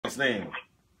Jesus' name.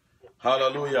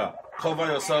 Hallelujah. Cover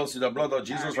yourselves with the blood of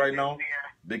Jesus right now.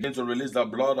 Begin to release the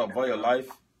blood over your life.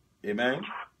 Amen.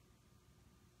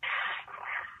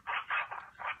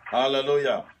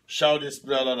 Hallelujah. Shout this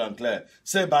prayer loud and clear.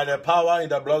 Say, by the power in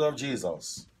the blood of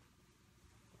Jesus.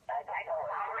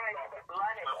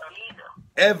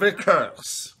 Every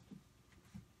curse,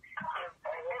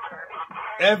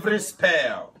 every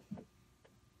spell,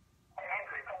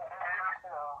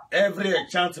 every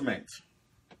enchantment,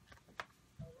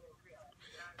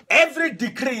 every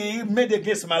decree made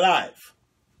against my life,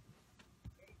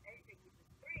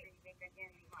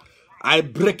 I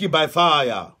break it by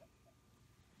fire.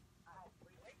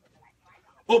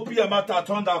 Open your mouth,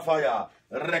 thunder fire.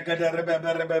 Every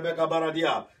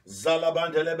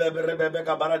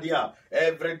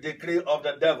decree of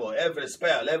the devil, every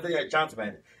spell, every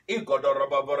enchantment,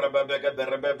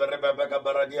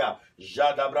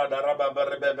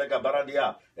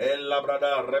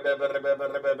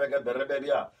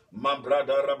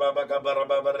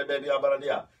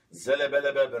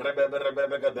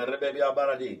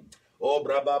 oh,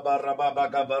 brababa, rababa,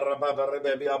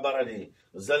 barababa,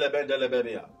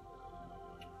 zelebelebebia.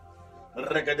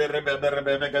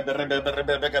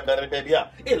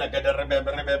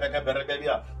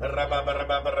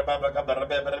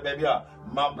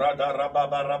 Mambrada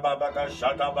rababa rababa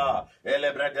shataba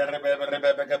elebrede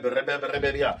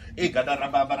rebebia igada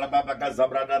rababa rababa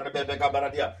zabrada rebeka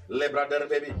baradia lebrada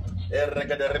rebebi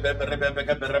erregede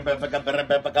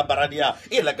rebebia baradia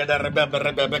ilagada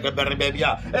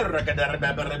rebebia erregede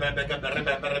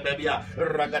rebebia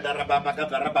ragada rababa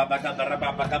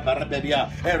rebebia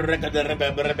erregede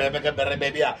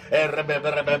rebebia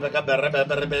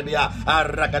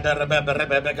arragada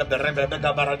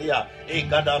rebebia baradia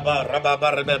igada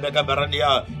rababa rebebia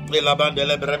baradia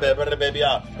ilabandele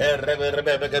rebebia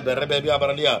rebebia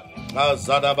baradia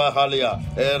azada bahalia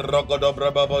rogodo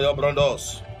brababo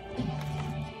brondos.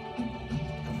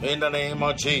 In the name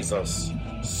of Jesus,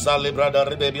 Salibrada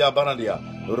rebebia baradia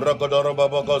rogodo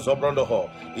robogo zobrondoho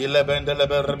ilebendele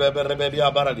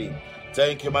rebebia baradi.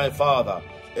 Thank you, my Father.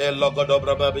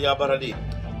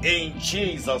 In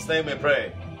Jesus' name we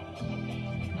pray.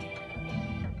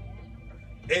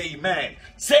 Amen.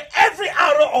 Say, every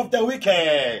arrow of the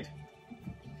wicked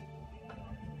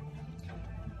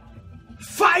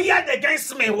fired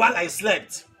against me while I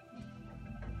slept,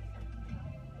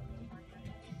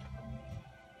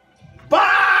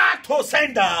 back to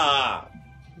sender.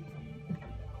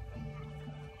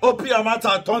 Open your mouth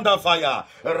and thunder fire.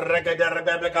 Regada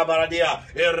rebebeka baradia.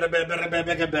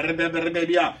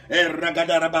 Rebebia.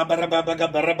 Regada rebebeka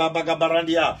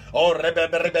baradia. Oh,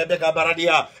 rebebeka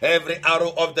baradia. Every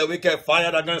arrow of the wicked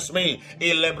fired against me.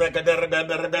 Ilebrekada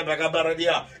rebebeka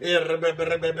baradia. Rebebia.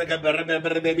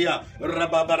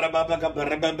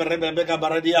 Rebebeka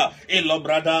baradia.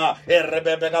 Ilobrada.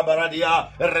 Rebebeka baradia.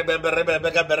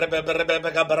 Rebebeka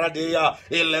baradia.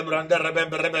 Ilebranda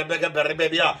rebebeka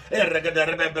baradia.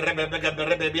 Regada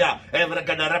rebebia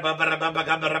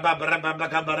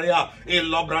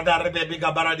ilobrada rebebika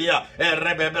baradia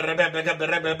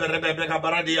rebebeka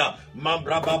baradia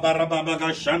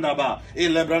mambraba shandaba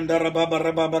ilebranda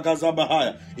rebebeka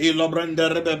zabahaya ilobranda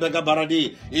rebebeka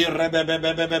baradi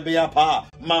irebebebia pa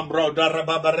mambroda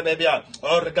rebebia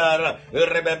orgara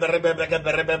rebebeka rebebia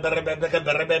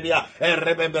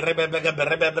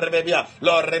rebebia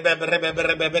lo rebebeka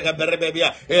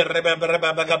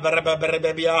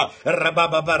rebebia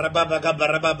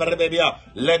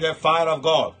let the fire of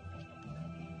God.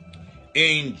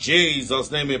 In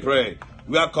Jesus' name we pray.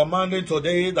 We are commanding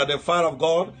today that the fire of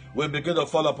God will begin to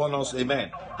fall upon us.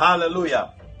 Amen.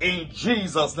 Hallelujah. In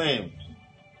Jesus' name.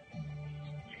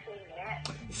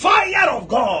 Fire of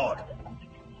God.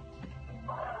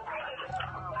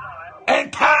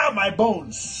 Enter my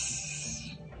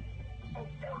bones.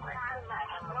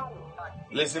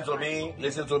 Listen to me.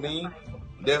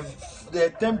 The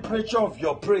temperature of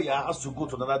your prayer has to go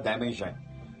to another dimension.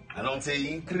 And until it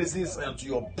increases and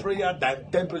your prayer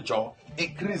temperature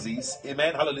increases,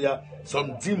 amen, hallelujah,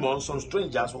 some demons, some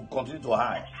strangers will continue to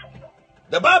hide.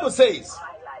 The Bible says,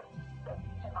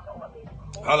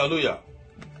 hallelujah,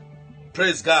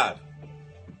 praise God.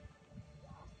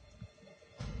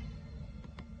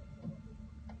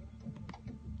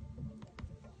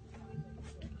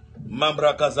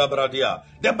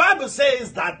 The Bible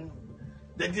says that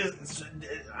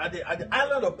at the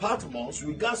island of Patmos,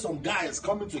 we got some guys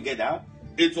coming together.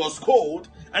 It was cold,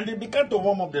 and they began to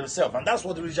warm up themselves, and that's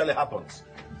what usually happens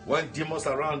when demons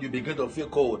are around. You begin to feel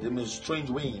cold. It means strange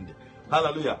wind.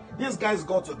 Hallelujah. These guys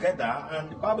got together,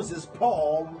 and the Bible says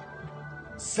Paul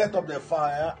set up the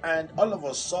fire, and all of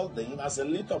a sudden, as they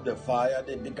lit up the fire,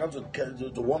 they began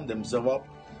to warm themselves up.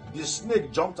 The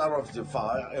snake jumped out of the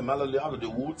fire, Emmanuel, out of the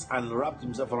woods, and wrapped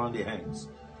himself around the hands.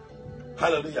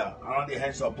 Hallelujah, around the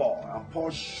hands of Paul. And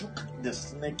Paul shook the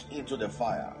snake into the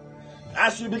fire.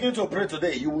 As you begin to pray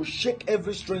today, you will shake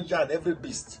every stranger and every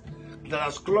beast that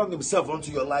has clung himself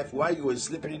onto your life while you were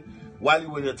sleeping, while you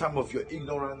were in the time of your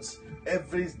ignorance.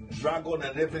 Every dragon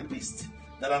and every beast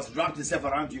that has wrapped itself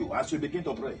around you, as you begin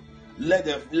to pray, let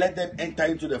them enter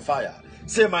into the fire.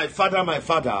 Say, my Father,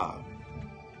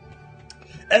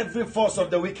 every force of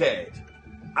the wicked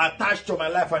attached to my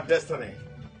life and destiny,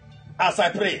 as I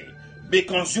pray, be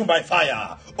consumed by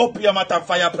fire. Open your mouth and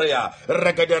fire prayer.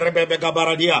 Regede rebebe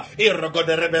baradia.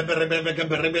 Irogode rebebe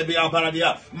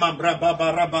baradia. Mambra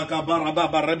baba rabaka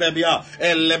baraba rebebia.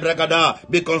 Elebregada.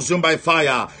 Be consumed by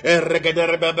fire. Regede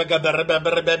rebebe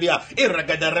rebebia.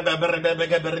 Irregede rebebe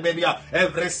rebebia.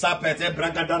 Every serpent.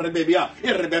 Bragada rebebia.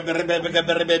 Irrebebe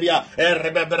rebebia.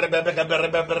 Rebebe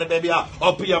rebebia.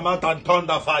 Open your mouth and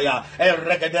thunder fire.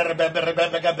 Regede rebebe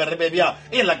rebebia.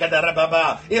 Ilagada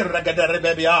rebaba. Irregede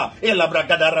rebebia.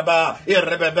 Ilabracadaraba,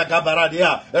 Irrebecca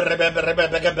Baradia,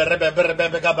 Rebecca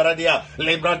Baradia,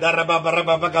 Libra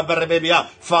Darababia,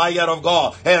 fire of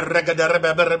God, Rebecca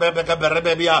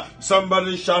Berebia,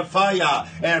 somebody shout fire,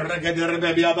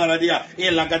 Rebecca Baradia,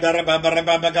 Ilacadaraba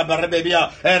Berebia, Rebecca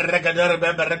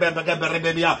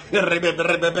Berebia,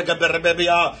 Rebecca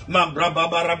Berebia, Mambra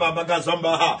Barabaga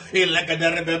Zombaha,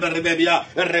 Ilacadarabia,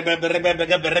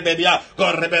 Rebecca Berebia,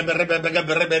 Correbecca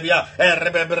Berebia,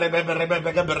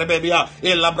 Rebecca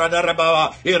Illa brother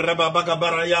Rebaba, Irrebaba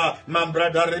Baraya,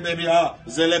 Mambrada Rebebia,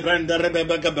 Zelebranda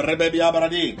Rebecca Rebebia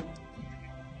Baradi.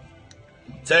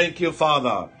 Thank you,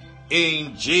 Father.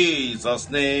 In Jesus'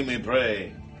 name we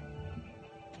pray.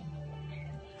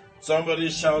 Somebody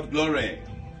shout glory.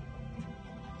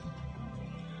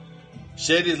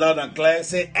 Shade is loud and clear.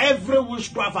 Say, every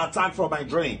witchcraft attack from my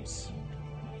dreams.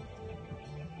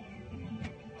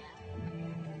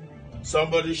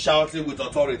 Somebody shout it with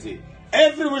authority.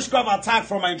 Every witchcraft attack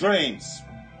from my dreams.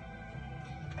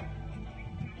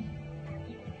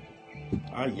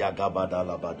 Look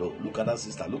at that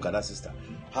sister. Look at that sister.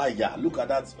 Hiya, look at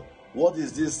that. What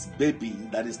is this baby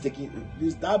that is taking?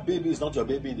 That baby is not your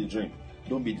baby in the dream.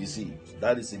 Don't be deceived.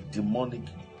 That is a demonic.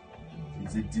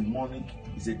 It's a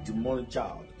demonic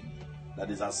child that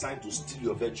is assigned to steal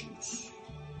your virtues.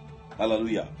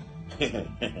 Hallelujah.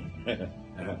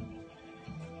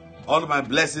 All my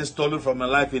blessings stolen from my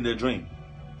life in the dream.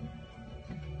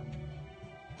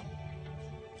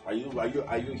 Are you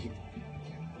here?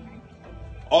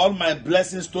 All my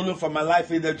blessings stolen from my life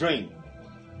in the dream.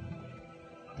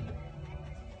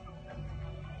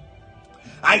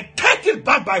 I take it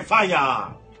back by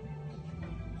fire.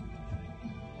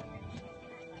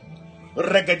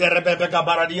 Regede rebebeka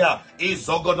baradia,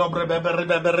 isogodo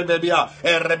rebebia,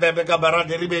 rebebeka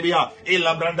baradibia,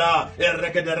 ilabranda,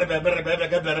 regede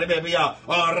rebebia,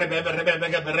 or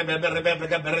rebebia,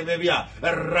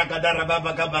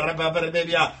 ragadarabaka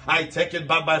barabia. I take it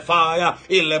back by fire,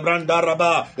 ilebranda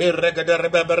raba, regede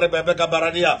rebebeka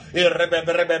baradia,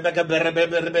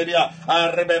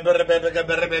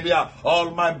 rebebia,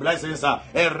 all my blessings,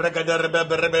 regede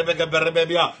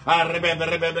rebebia,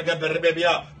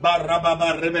 rebebia,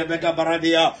 Baba Rebecca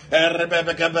Baradia,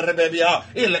 Rebecca Berebia,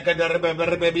 Ileka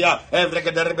Rebebia,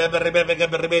 Everca Rebecca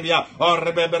Berebia, or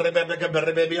Rebecca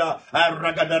Berebia,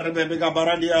 Aragada Rebecca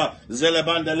Baradia,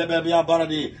 Zelebanda Lebebia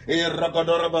Baradi,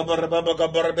 Iracadora Babaca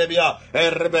Berebia,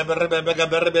 Rebecca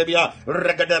Berebia,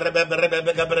 Recada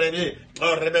Rebecca Berebi,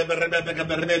 or Rebecca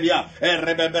Berebia,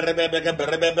 Rebecca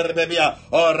Berebia,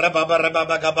 or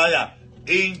Rababa Baya.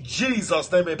 In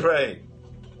Jesus' name we pray.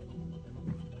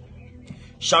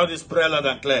 Shout this prayer loud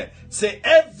and clear. Say,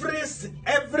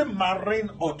 every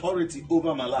marine authority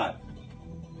over my life,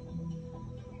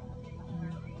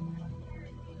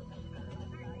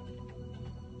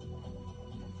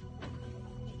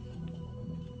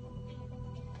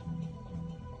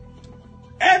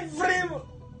 every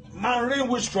marine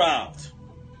witchcraft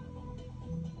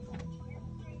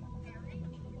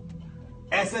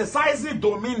exercising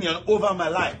dominion over my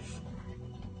life,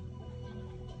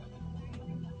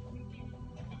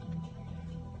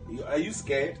 are you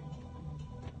scared?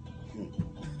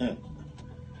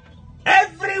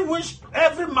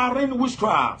 Every marine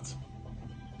witchcraft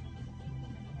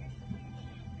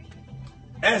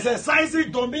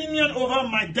exercising dominion over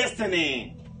my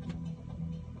destiny,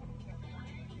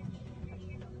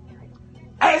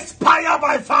 expire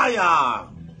by fire.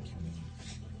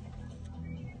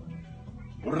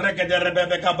 Regede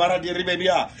rebebeka baradi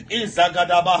ribebia.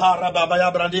 Izagada bahara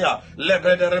babaya brandia.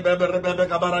 Lebede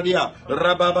rebebeka baradia.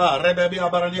 Rababa rebebia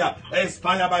baradia.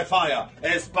 Expire by fire.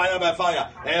 Expire by fire.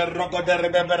 Erogode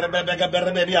rebebeka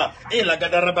berebebia.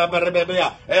 Ilagada rebebia.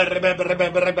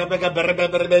 Rebebeka berebebia. Rebebeka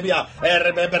berebebia.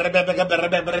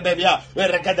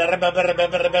 Regede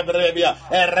rebebia.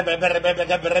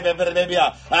 Rebebeka berebebia.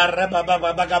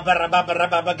 Arababaka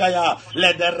barababakaya.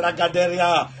 Leder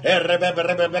ragaderia.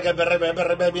 Rebebeka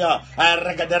berebebia. Arregaderebebia,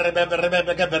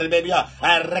 Arregaderebebia,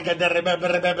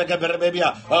 Arregaderebebia,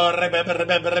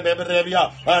 Arregaderebebia,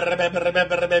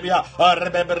 Arregaderebebia,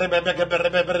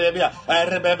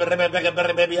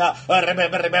 Arregaderebebia,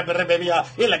 Arregaderebebia,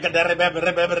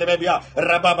 Ilagaderebebia,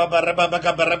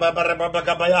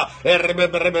 Rabababababababababaya,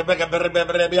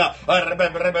 Arregaderebebia,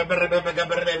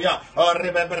 Arregaderebebia,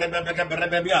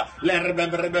 Arregaderebebia,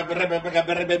 Lerrebebia,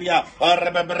 Arregaderebebia,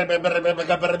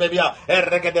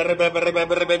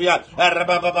 Arregaderebebia,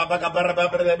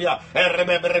 Ragadarababia,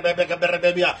 Erebebia,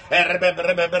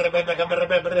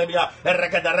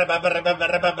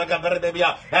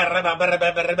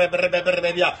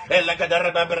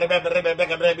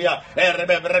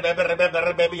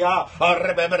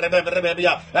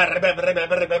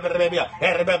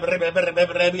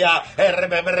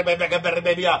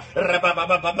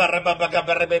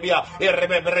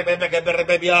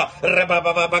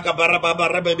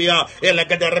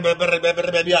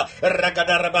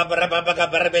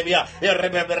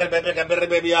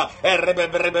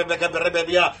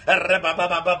 Erebebia,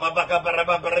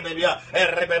 Erebababababababia,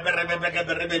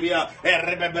 Erebebia,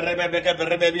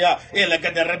 Erebebia,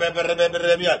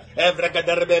 Elekaderebebia,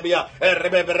 Evregaderebia,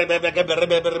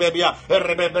 Erebebia,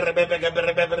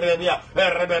 Erebebia,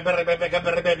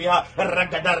 Erebebia,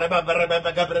 Ragadarababia,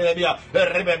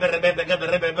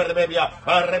 Erebebia,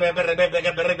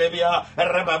 Erebebia,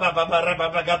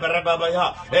 Rabababababababia,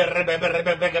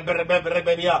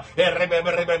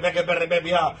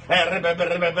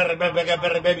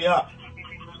 Erebebia,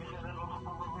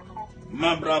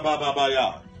 Mambra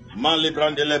babaya, Mali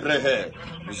brande lebrehe,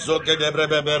 Zoke de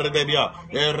Brebebia,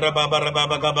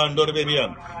 Erabababababandor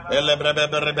bebia,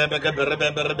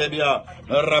 Elebrebebia,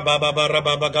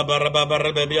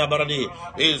 Rabababababababia baradi,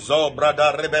 Izo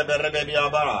brada rebebia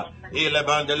bara,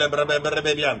 Ilebande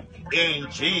lebrebebia. In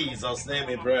Jesus' name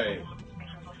we pray.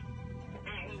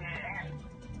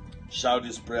 Shout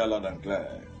this prayer loud and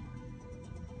clear.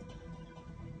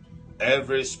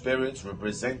 Every spirit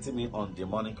representing me on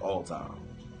demonic altar,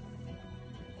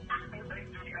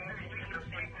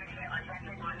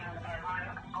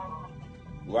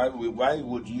 why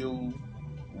would you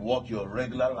walk your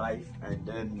regular life and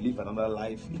then live another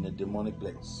life in a demonic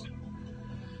place?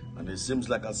 And it seems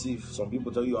like as if some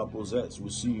people tell you are possessed, will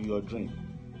see you in your dream,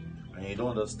 and you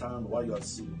don't understand why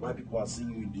people are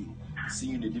seeing you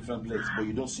in a different place, but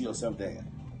you don't see yourself there.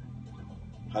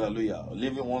 Hallelujah.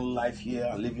 Living one life here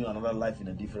and living another life in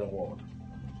a different world.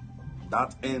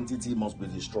 That entity must be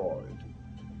destroyed.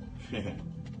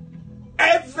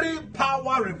 Every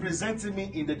power representing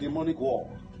me in the demonic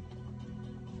world,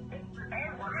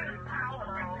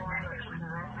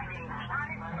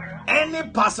 any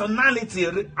personality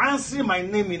answering my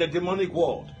name in the demonic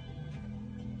world,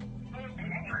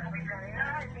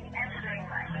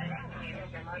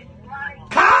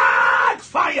 catch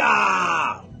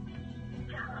fire!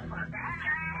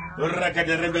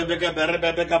 Rebecca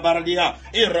Baradia,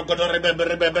 Irocodo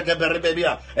Rebecca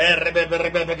Berbebia,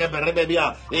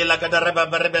 Rebebia, Ilacadaraba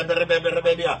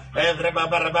Berbebia,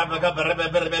 Evrebabaca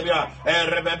Berbebia,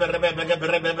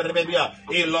 Rebebia,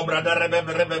 Ilobrada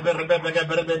Rebecca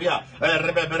Berbebia,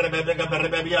 Rebecca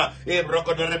Berbebia,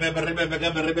 Ibrocodo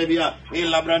Rebecca Berbebia,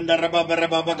 Ilabranda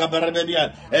Rababaca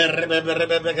Berbebia,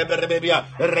 Rebecca Berbebia,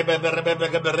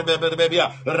 Rebecca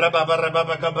Berbebia,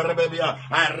 Rababaca Berbebia,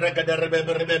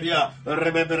 Rebebia,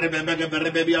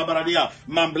 Rebebia Baradia,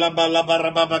 Mamblamba la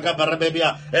Barabaca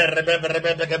Berbebia,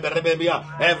 Rebebia, Rebebia,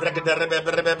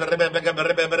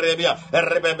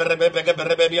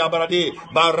 Rebebia Baradi,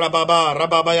 Barababa,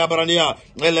 Rababaya Barania,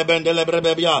 Elebendele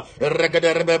Brebebia,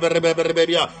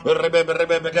 Recaderebebia, Rebebia,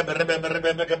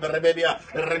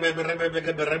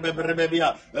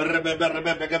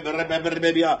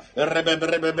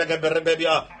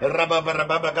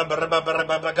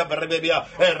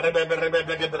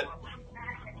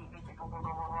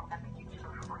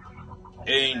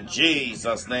 in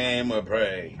Jesus' name we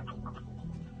pray.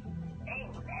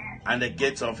 And the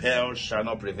gates of hell shall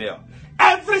not prevail.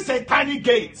 Every satanic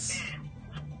gates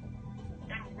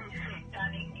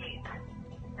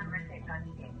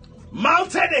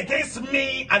mounted against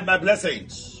me and my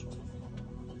blessings,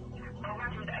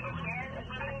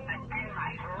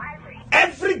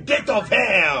 every gate of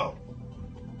hell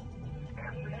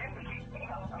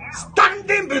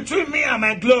standing between me and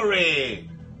my glory,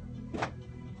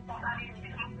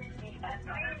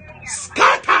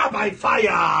 scatter by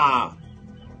fire.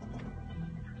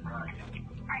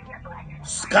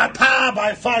 Scatter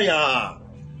by fire.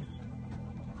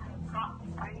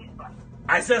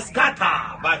 I said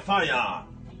scatter by fire.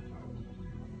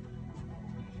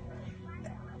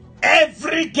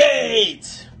 Every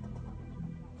gate.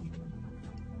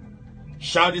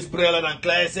 Shout this prayer loud and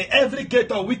clear. Say, every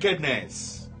gate of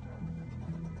wickedness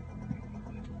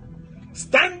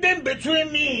standing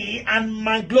between me and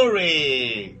my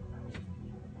glory.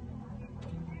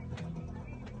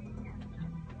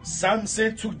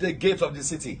 Samson took the gate of the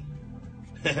city.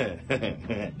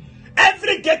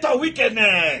 Every gate of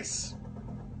wickedness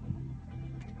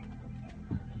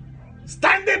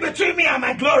standing between me and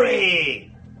my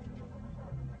glory,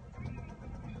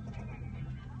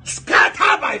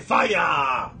 scatter by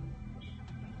fire.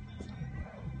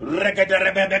 Regada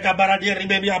rebebeka baradia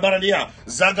rebebia baradia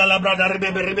zagala brada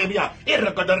rebebia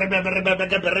irgoda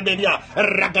rebebeka rebebia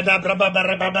ragada braba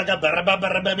rebebeka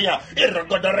rebebia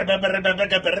irgoda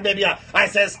rebebeka rebebia. I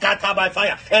say scatter by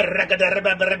fire. Regada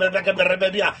rebebeka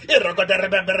rebebia irgoda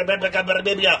rebebeka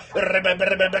rebebia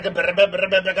rebebeka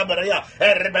rebebia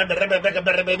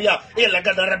rebebeka rebebia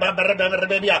ilagada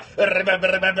rebebia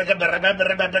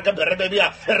rebebeka rebebia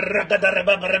ragada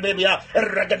rebebia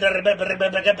ragada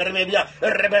rebebeka rebebia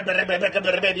Rebecca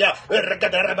Berbebia,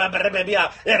 Recadaraba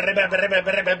Berbebia, Rebecca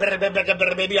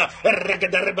Berbebia,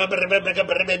 Recadaraba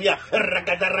Berbebia,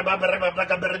 Recadaraba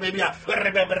Berbebia,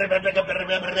 Rebecca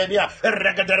Berbebia,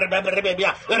 Recadaraba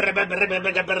Berbebia, Rebecca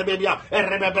Berbebia,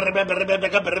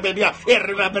 Rebecca Berbebia,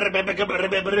 Rebecca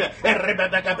Berbebia,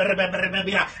 Rebecca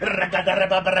Berbebia,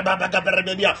 Recadaraba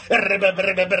Berbebia,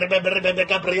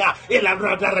 Rebecca Bria,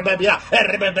 Elabrada Rebebia,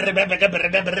 Rebecca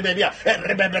Berbebia,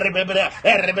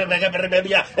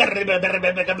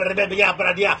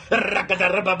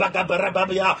 Rebecca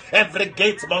Berbebia, every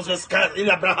gate must be scattered in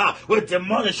Abraham. We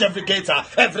demolish every gate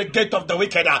of the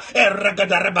wicked.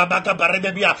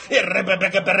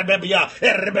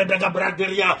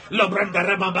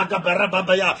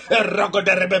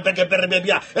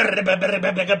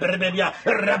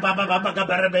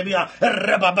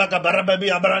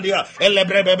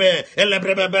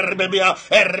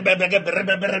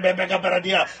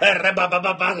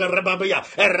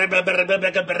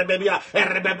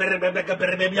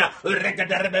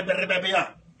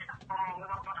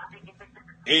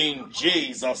 In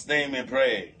Jesus' name we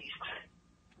pray.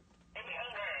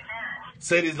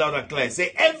 Say this loud and clear.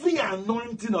 Say, every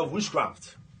anointing of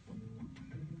witchcraft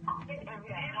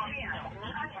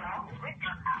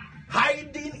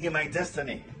hiding in my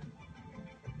destiny.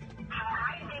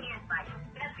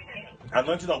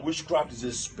 Anointing of witchcraft is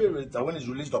a spirit that when it's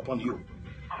released upon you,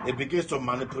 it begins to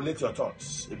manipulate your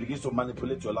thoughts. It begins to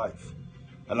manipulate your life.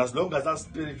 And as long as that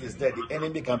spirit is there, the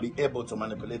enemy can be able to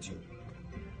manipulate you.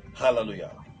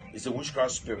 Hallelujah. It's a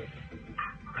witchcraft spirit.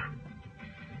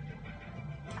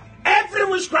 Every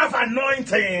witchcraft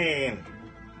anointing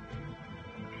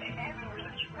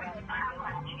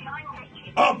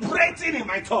operating in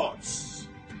my thoughts,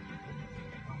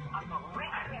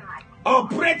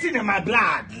 operating in my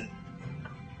blood.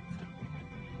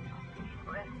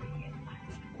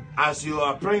 As you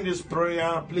are praying this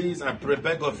prayer, please, I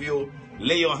beg of you,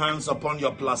 lay your hands upon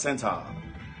your placenta.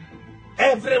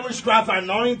 Every witchcraft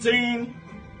anointing,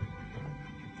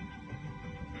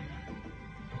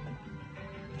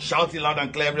 shout it loud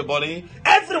and clear, everybody.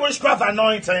 Every witchcraft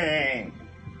anointing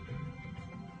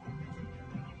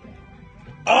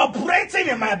operating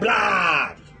in my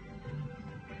blood,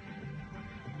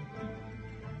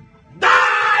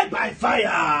 die by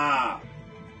fire.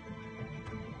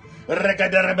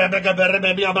 Recadarabebeka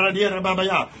berbebia baradia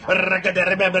rababaya.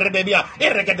 Recadarabebia.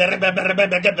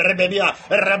 Recadarabebeka berbebia.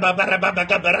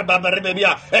 Rabababaka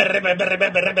berbebia. Rebebeka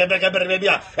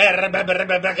berbebia.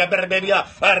 Rebebeka berbebia.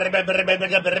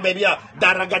 Rebebeka berbebia.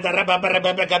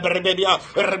 Daragadarabarebeka berbebia.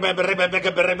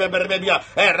 Rebebeka berbebia.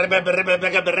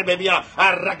 Rebebeka berbebia.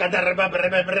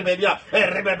 Arakadarabebeka berbebia.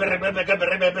 Rebebeka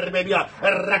berbebia.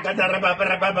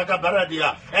 Rakadarabebeka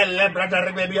baradia.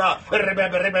 Elebradarbebia.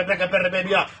 Rebebeka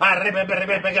berbebia.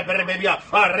 Rebebeka berbebia,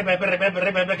 Rebebeka berbebia,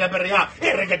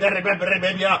 Rebebeka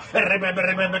berbebia,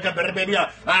 Rebebeka berbebia,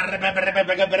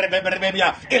 Rebebeka berbebia,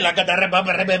 Ilagadareba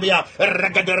berbebia,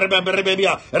 Regadareba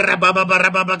berbebia,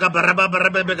 Rababaka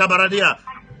berbebeka baradia.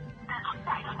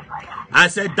 I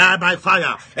said die by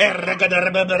fire.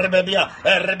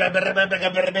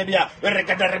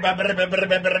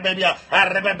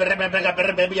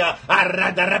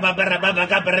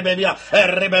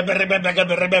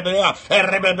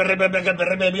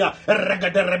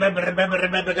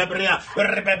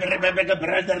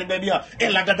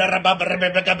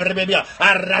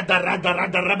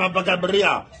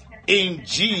 In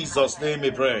Jesus' name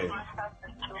we pray.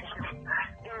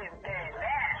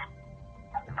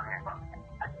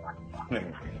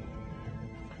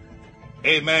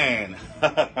 Amen.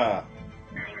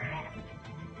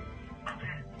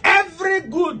 Every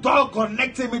good dog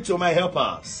connecting me to my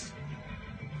helpers.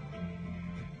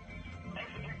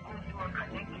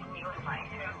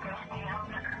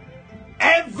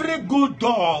 Every good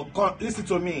dog, listen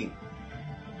to me.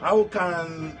 How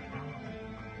can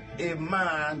a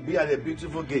man be at a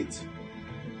beautiful gate,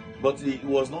 but he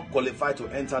was not qualified to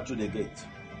enter through the gate?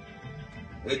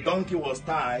 A donkey was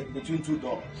tied between two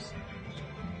doors.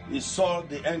 He saw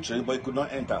the entry, but he could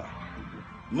not enter.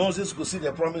 Moses could see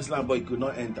the promised land, but he could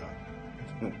not enter.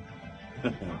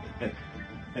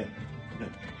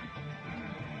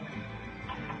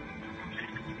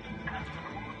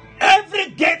 Every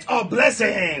gate of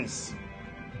blessings,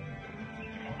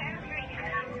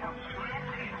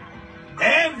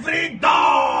 every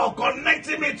door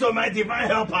connecting me to my divine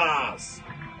helpers,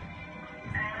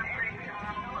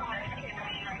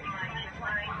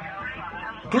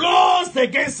 closed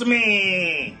against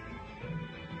me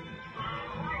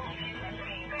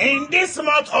in this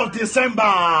month of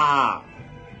December,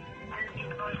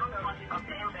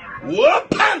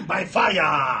 open by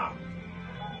fire.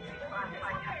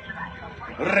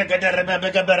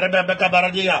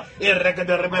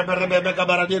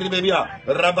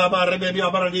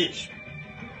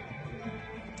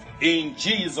 In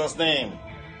Jesus' name,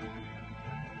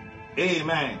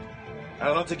 amen. I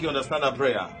don't think you understand that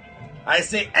prayer. I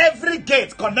say every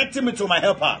gate connecting me to my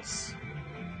helpers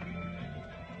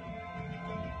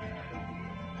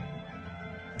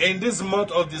in this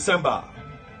month of December,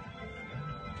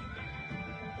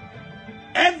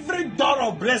 every door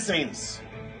of blessings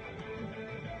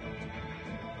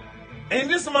in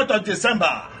this month of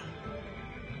December,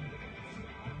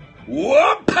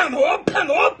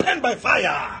 open by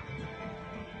fire.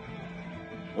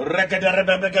 I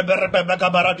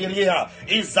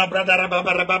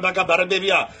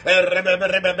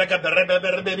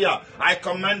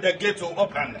command the gate to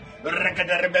open.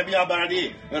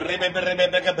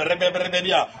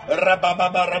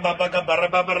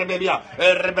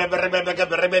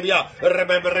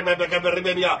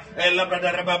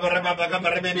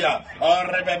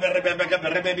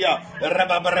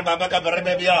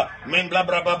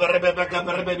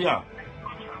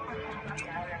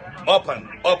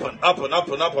 Open.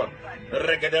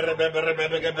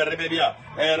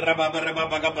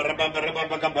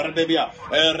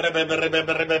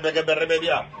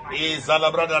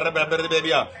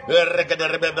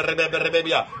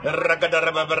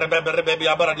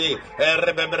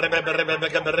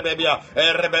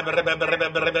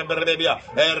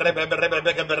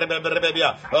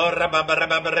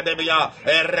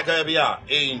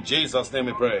 In Jesus' name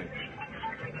we pray.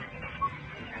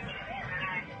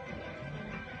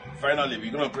 Finally,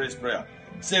 we're going to pray this prayer.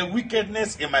 Say,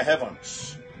 wickedness in my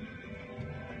heavens.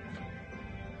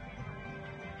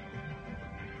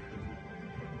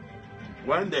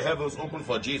 When the heavens opened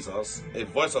for Jesus, a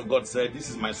voice of God said, this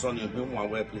is my son in whom I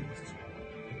am well pleased.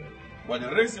 But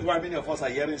the reason why many of us are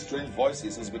hearing strange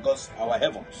voices is because our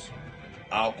heavens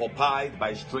are occupied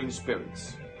by strange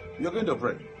spirits. You're going to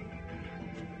pray.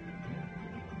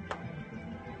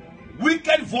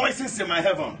 Wicked voices in my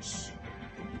heavens.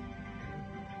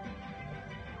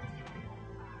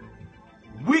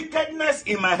 Wickedness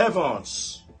in my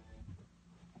heavens.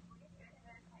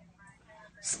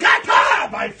 Scatter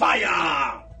by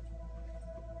fire.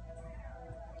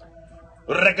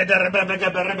 In the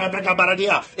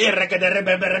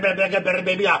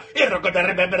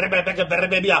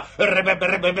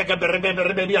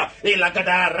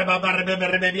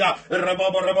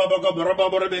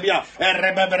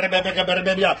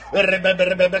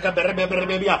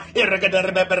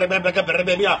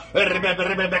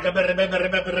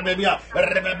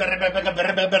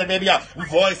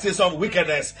voices of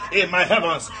wickedness in my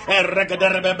heavens.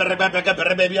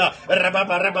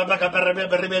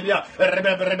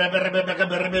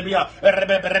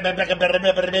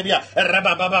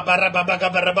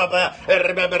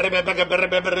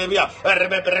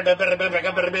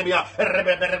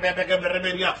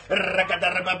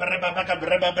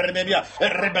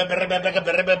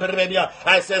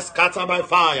 I say scatter by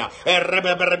fire.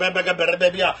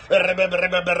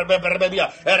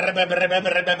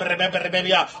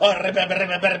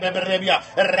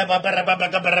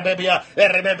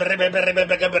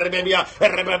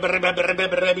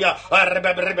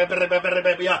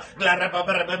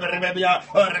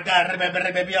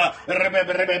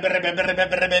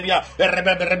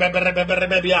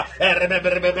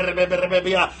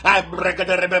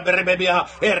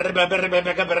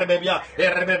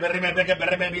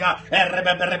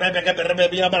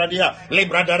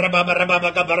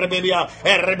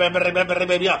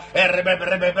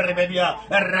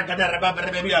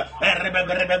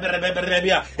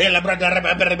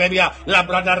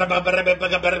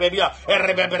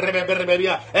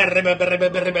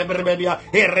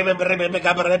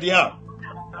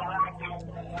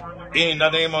 In the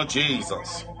name of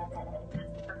Jesus.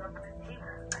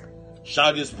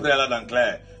 Shout this prayer loud and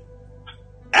clear.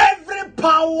 Every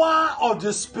power of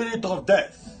the spirit of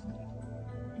death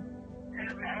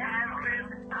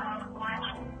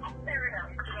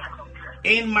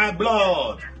in my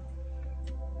blood,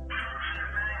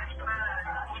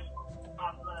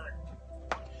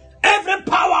 every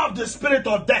power of the spirit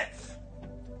of death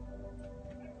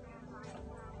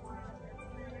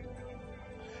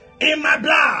in my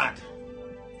blood,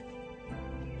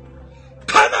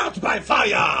 come out by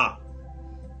fire.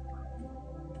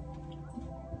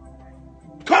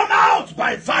 Come out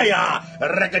by fire.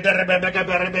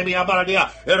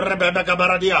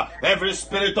 Every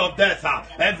spirit of death,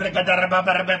 every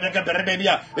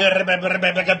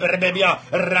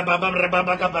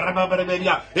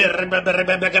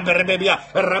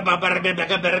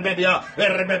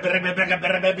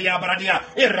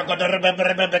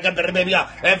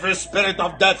every spirit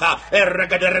of death,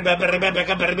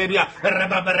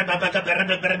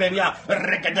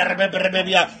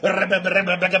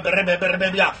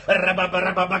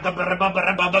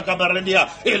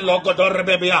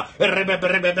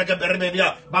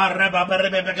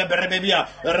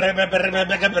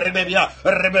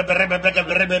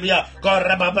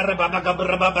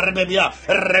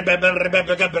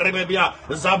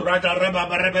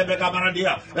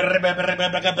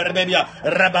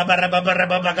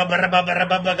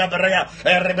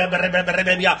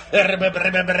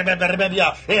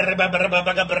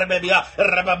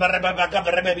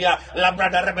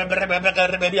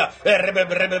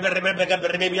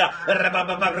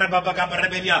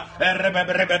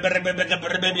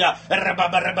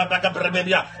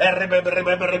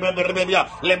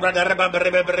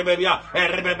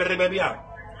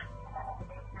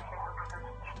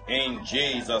 in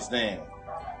Jesus' name.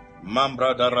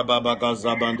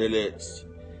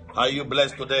 Are you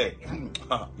blessed today?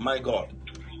 My God.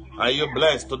 Are you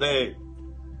blessed today?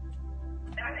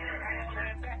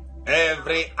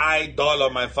 Every idol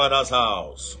of my father's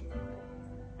house,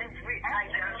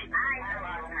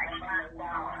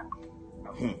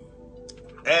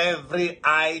 every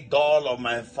idol of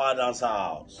my father's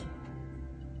house.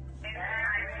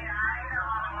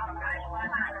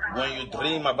 When you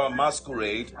dream about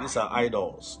masquerade, these are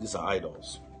idols. These are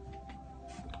idols.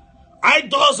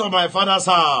 Idols of my father's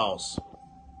house.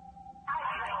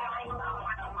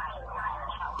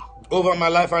 Over my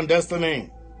life and destiny.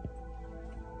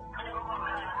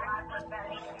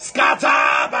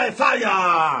 Scatter by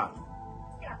fire.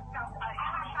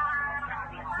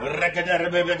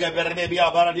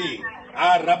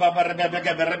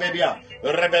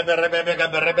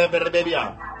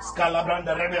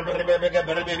 Scalabranda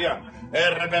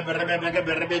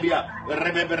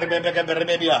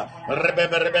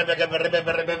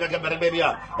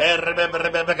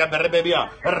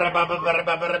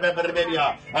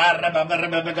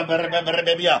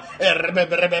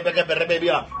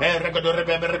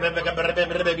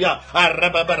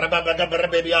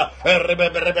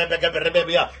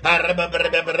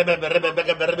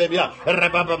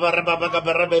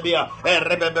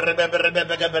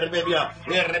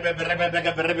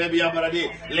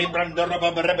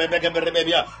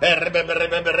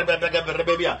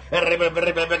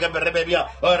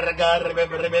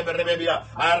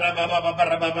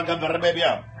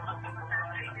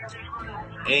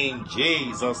In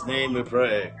Jesus' name we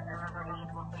pray.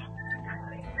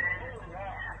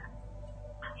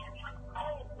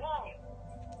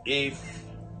 If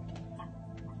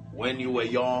when you were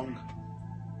young,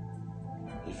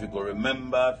 if you could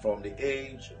remember from the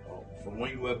age, or from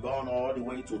when you were born all the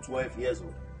way to 12 years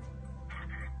old,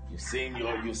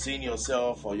 you've seen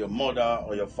yourself or your mother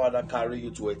or your father carry you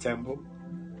to a temple,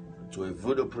 to a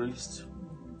voodoo priest,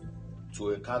 to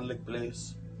a Catholic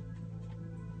place,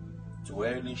 to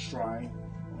any shrine,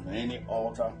 on any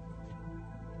altar.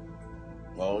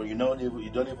 Well, you don't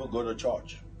even go to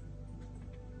church.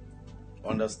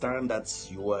 Understand that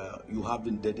you have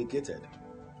been dedicated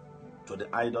to the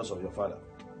idols of your father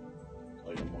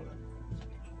or your mother.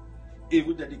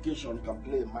 Even dedication can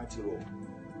play a mighty role.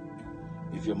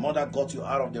 If your mother got you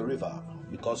out of the river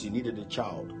because you needed a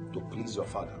child to please your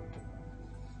father,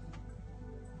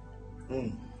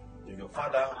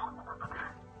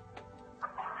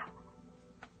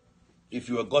 if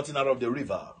you were gotten out of the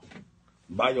river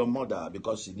by your mother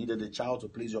because you needed a child to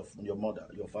please your mother,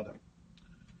 your father,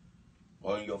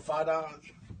 or your father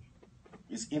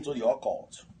is into the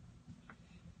occult,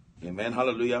 amen,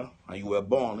 hallelujah, and you were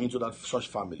born into such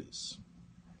families,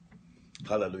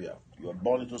 hallelujah, you were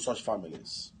born into such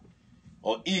families,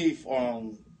 or if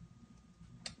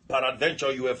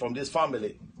peradventure you were from this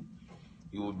family,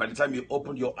 by the time you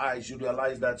opened your eyes, you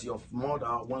realize that your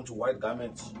mother went to white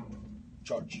garment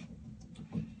church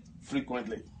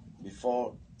frequently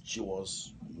before she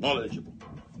was knowledgeable,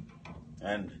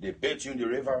 and they bathed you in the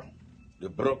river, they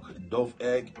broke a dove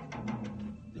egg,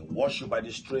 they washed you by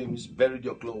the streams, buried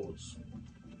your clothes.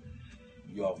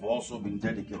 You have also been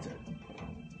dedicated.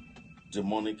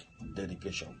 Demonic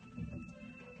dedication.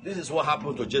 This is what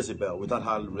happened to Jezebel without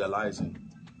her realizing.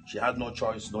 She had no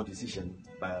choice, no decision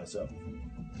by herself.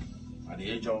 At the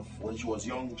age of, when she was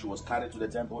young, she was carried to the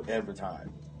temple every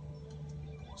time.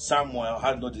 Samuel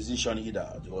had no decision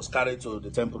either. He was carried to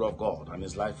the temple of God and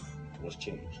his life was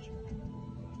changed.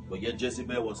 But yet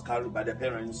Jezebel was carried by the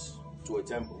parents to a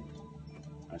temple,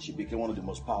 and she became one of the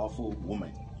most powerful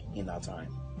women in that time,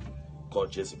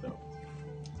 called Jezebel.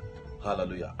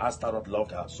 Hallelujah. Astaroth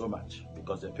loved her so much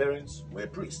because the parents were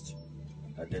priests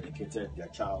that dedicated their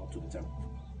child to the temple.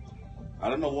 I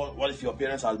don't know what if your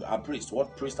parents are priests.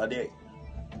 What priests are they?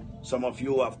 Some of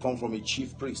you have come from a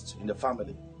chief priest in the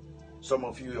family. Some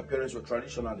of you, your parents were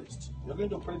traditionalists. You're going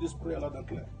to pray this prayer loud and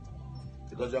clear,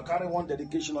 because you're carrying one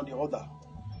dedication on the other.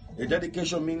 A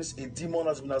dedication means a demon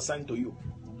has been assigned to you,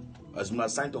 has been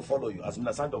assigned to follow you, has been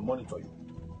assigned to monitor you.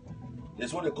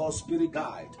 There's what they call spirit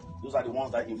guide. Those are the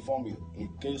ones that inform you in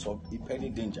case of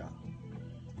impending danger.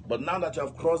 But now that you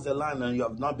have crossed the line and you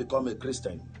have now become a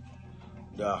Christian,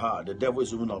 the devil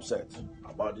is even upset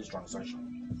about this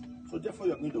transaction. So therefore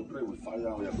you're going to pray with fire,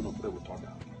 or you're going to pray with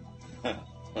thunder.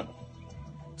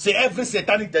 See, every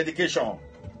satanic dedication,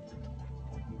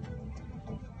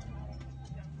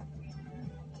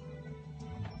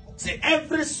 see,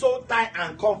 every soul tie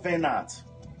and covenant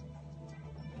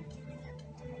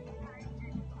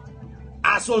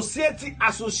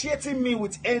associating me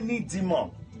with any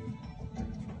demon,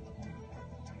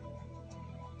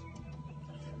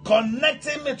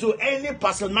 connecting me to any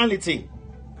personality,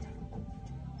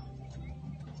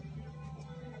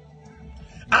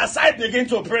 as I begin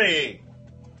to pray,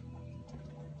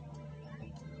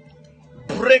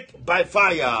 break by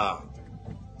fire.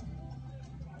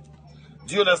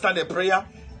 Do you understand the prayer?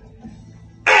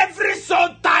 Every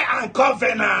soul tie and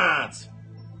covenant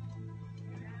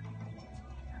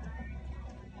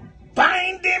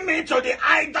binding me to the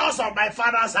idols of my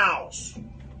father's house,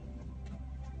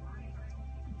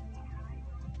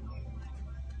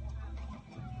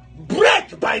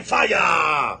 break by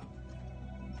fire.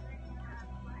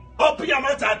 Open your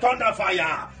mouth and thunder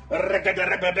fire. Every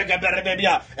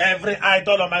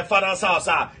idol of my father's house,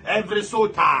 every soul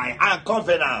tie and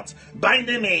covenant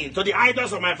binding me to the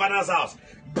idols of my father's house,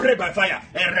 break by fire.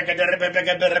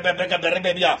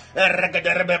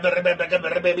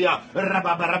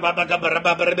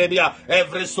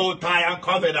 Every soul tie and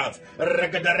covenant,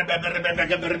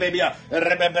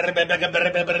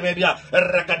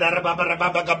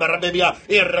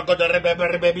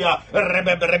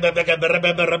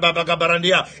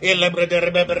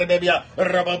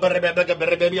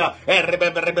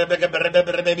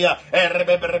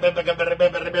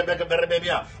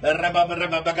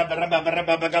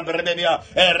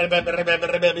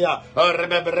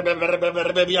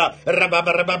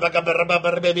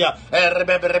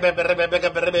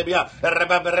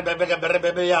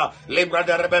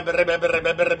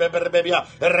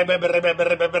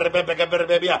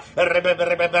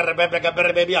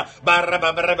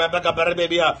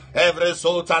 Every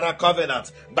soul tie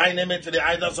covenant, binding me to the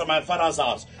idols of my father's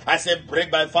house. I say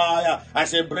break by fire. I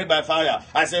say break by fire.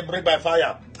 I say break by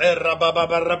fire.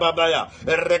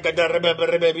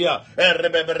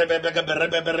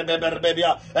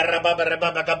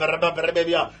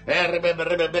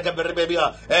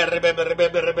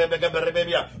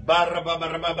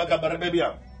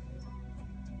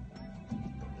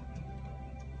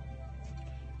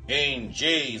 In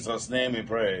Jesus' name we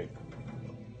pray.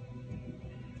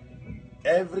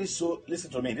 Every soul,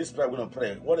 listen to me, this prayer we're going to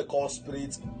pray. What they call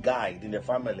spirit guide in the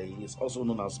family is also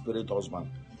known as spirit husband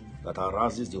that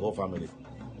harasses the whole family.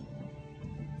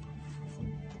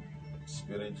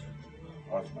 Spirit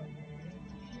husband.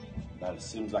 That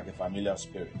seems like a familiar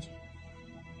spirit.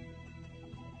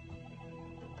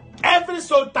 Every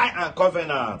soul tie and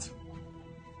covenant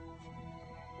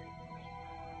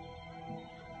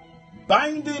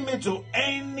binding me to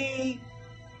any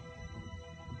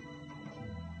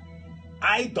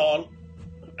idol,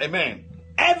 amen.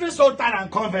 Every soul tie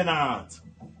and covenant.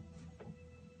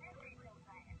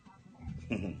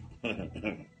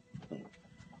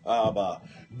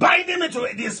 Binding me to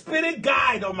the spirit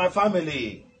guide of my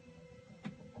family.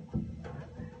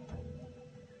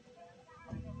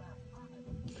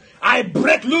 I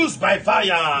break loose by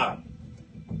fire.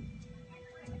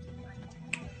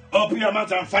 Open your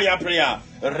mouth and fire prayer.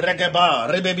 Regeba,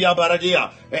 rebebia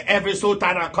baradia. Every soul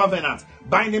tie and covenant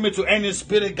binding me to any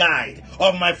spirit guide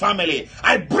of my family.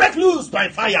 I break loose by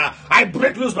fire. I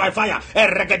break loose by fire.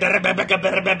 Every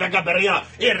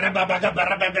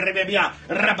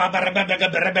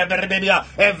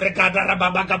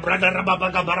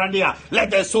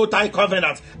let the soul tie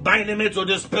covenant binding me to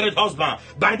the spirit husband,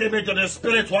 binding me to the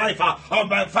spirit wife of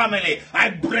my family. I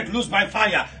break loose by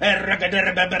fire.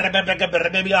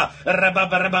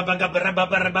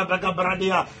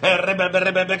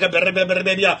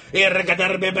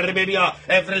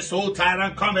 Every soul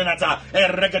tyrant covenant.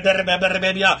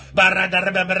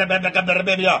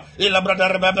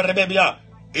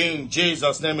 In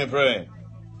Jesus' name we pray.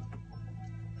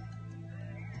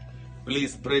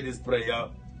 Please pray this prayer.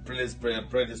 Please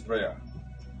pray this prayer.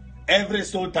 Every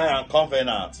soul tyrant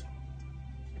covenant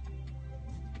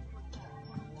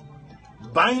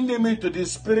binding me to the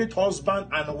spirit husband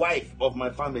and wife of my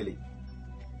family.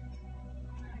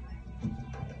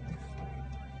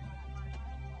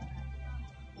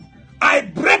 I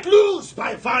break loose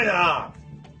by fire.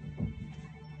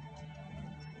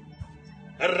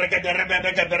 I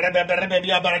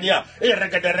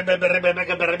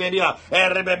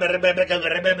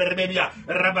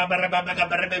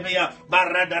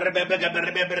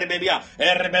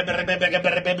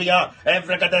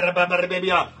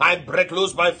break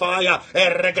loose by fire.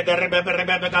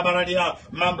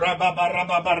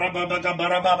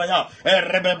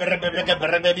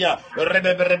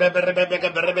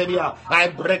 I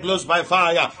break loose by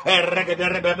fire.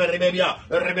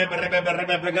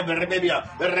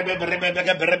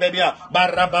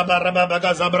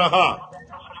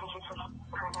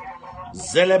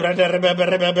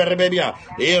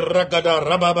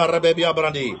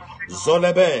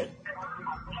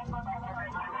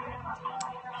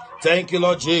 Thank you,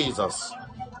 Lord Jesus.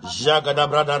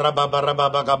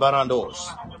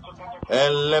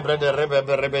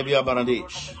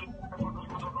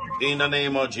 In the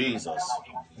name of Jesus.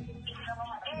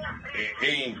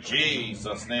 In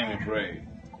Jesus' name we pray.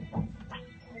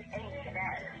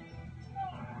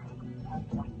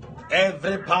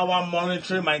 Every power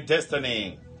monitoring my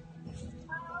destiny.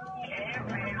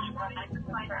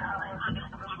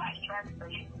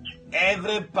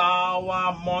 Every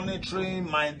power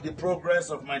monitoring the progress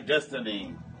of my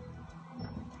destiny.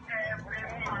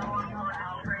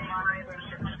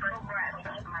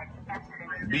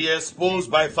 Be exposed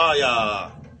by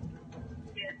fire.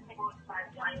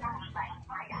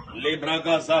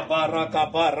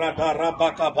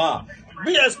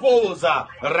 Be exposed.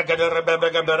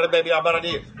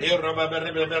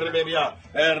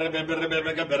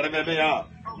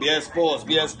 Be exposed,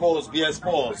 be exposed, be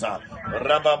exposed.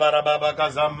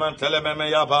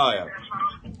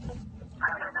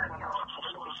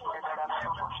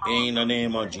 In the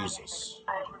name of Jesus,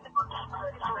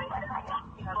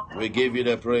 we give you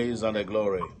the praise and the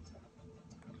glory.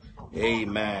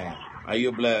 Amen. Are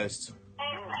you blessed?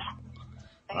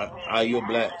 Are you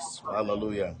blessed?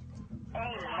 Hallelujah.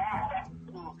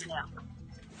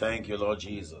 Thank you, Lord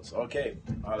Jesus. Okay.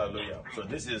 Hallelujah. So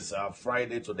this is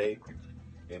Friday today.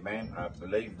 Amen. I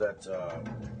believe that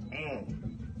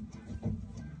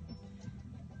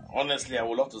Honestly, I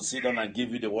would love to sit down and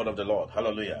give you the word of the Lord.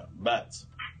 Hallelujah. But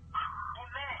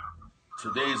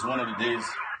today is one of the days.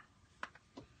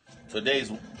 Today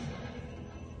is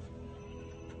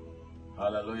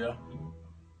hallelujah.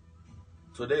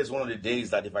 Today is one of the days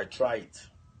that if I try it,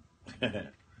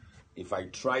 if I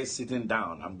try sitting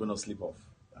down, I'm gonna sleep off.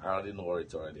 I already know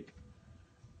it already.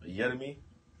 You hear me?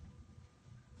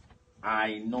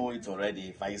 I know it already.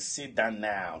 If I sit down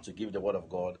now to give the word of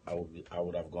God, I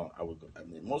would have gone. I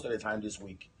mean, most of the time this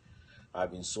week,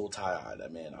 I've been so tired. I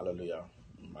mean, hallelujah.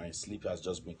 My sleep has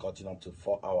just been cutting up to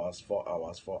 4 hours, 4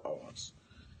 hours, 4 hours.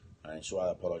 And so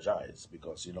I apologize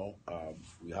because,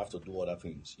 we have to do other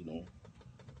things,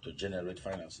 to generate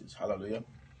finances. Hallelujah.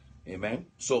 Amen.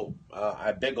 So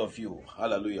I beg of you,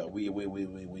 hallelujah.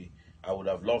 I would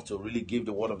have loved to really give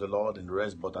the word of the Lord and the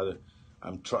rest, but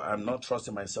I'm not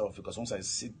trusting myself because once I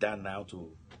sit down now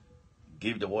to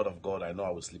give the word of God, I know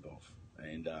I will sleep off.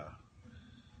 And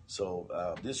so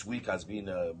this week has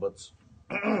been, but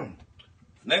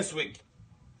next week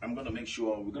I'm gonna make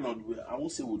sure I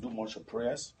won't say we'll do much of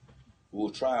prayers. We'll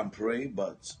try and pray,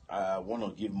 but I want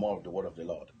to give more of the word of the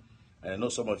Lord. And I know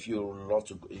some of you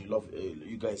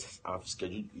you guys have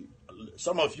scheduled.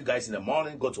 Some of you guys in the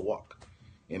morning go to work.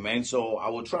 Amen. So I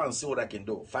will try and see what I can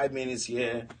do. 5 minutes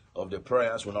here of the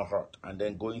prayers will not hurt. And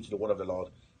then go into the word of the Lord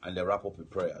and then wrap up with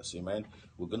prayers. Amen.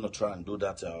 We're going to try and do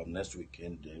that next week.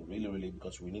 And really,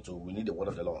 because we need the word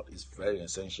of the Lord. It's very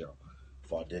essential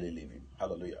for our daily living.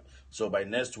 Hallelujah. So by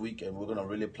next week, and we're going to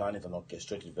really plan it and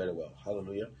orchestrate it very well.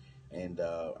 Hallelujah. And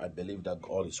I believe that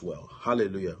all is well.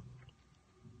 Hallelujah.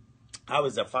 How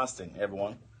is the fasting,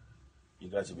 everyone? You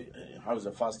guys, how is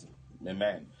the fasting?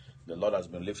 Amen. The Lord has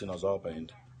been lifting us up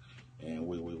and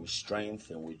with strength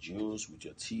and with juice, with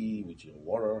your tea, with your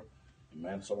water.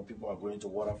 Amen. Some people are going to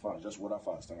water fast, just water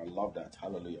fast, and I love that.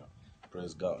 Hallelujah.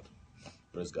 Praise God.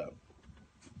 Praise God.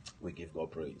 We give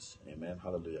God praise. Amen.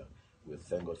 Hallelujah. We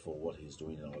thank God for what He's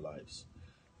doing in our lives.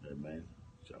 Amen.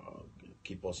 So,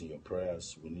 keep us in your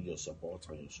prayers. We need your support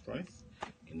and your strength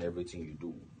in everything you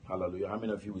do. Hallelujah. How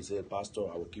many of you will say, Pastor,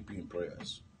 I will keep you in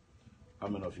prayers? How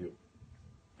many of you?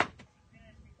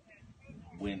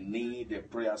 We need the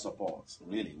prayer support.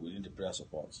 Really, we need the prayer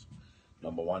support.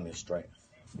 Number one is strength.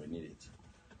 We need it.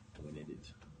 We need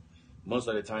it. Most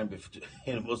of the time,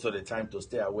 to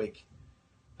stay awake,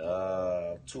 2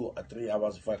 or 3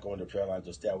 hours before I come on the prayer line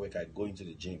to stay awake, I go into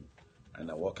the gym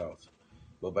and I work out.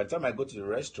 But by the time I go to the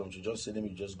restroom, to just say, let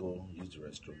me just go use the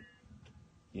restroom.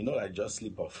 I just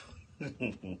sleep off.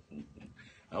 And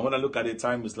when I look at the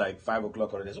time, it's like 5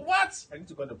 o'clock already. So what? I need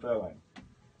to go on the prayer line.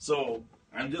 So,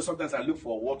 sometimes I look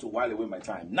for what to while away my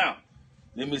time. Now,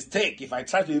 the mistake, if I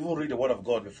try to even read the word of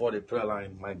God before the prayer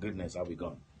line, my goodness, I'll be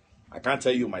gone. I can't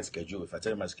tell you my schedule. If I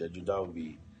tell you my schedule, that would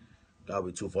be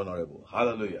too vulnerable.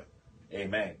 Hallelujah.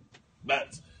 Amen.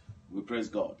 But we praise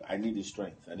God. I need the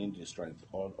strength.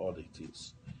 All it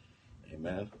is.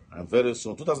 Amen. And very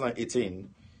soon, 2018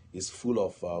 is full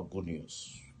of good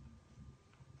news.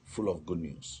 Full of good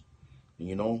news.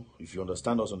 If you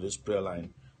understand us on this prayer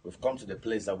line, we've come to the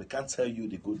place that we can't tell you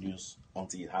the good news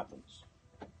until it happens.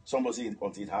 Somebody say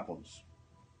until it happens.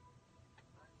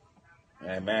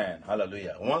 Amen.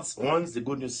 Hallelujah. Once the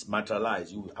good news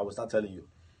materializes, I will start telling you.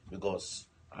 Because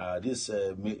these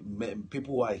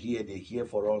people who are here, they hear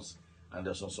for us. And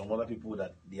there's some other people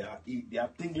that they are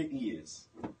tingling ears.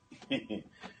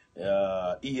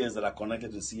 Ears that are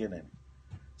connected to CNN.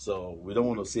 So we don't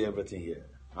want to say everything here.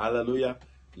 Hallelujah.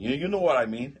 You know what I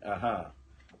mean?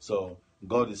 So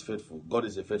God is faithful. God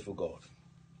is a faithful God.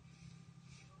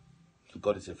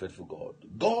 God is a faithful God.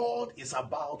 God is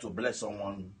about to bless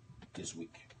someone this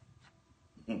week.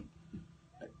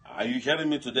 Are you hearing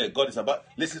me today? God is about...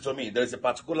 Listen to me. There is a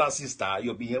particular sister.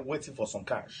 You've been waiting for some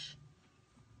cash.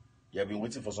 You have been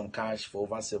waiting for some cash for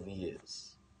over 7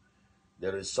 years.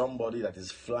 There is somebody that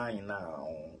is flying now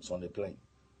on the plane.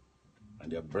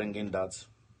 And they're bringing that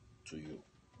to you.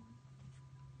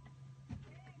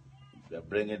 They're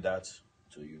bringing that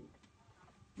to you.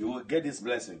 You will get this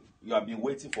blessing. You have been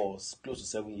waiting for close to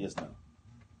 7 years now.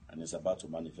 And it's about to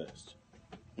manifest.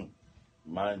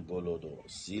 Man Golodo.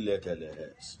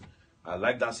 I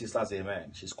like that sister's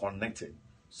amen. She's connected.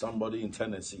 Somebody in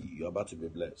Tennessee, you're about to be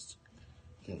blessed.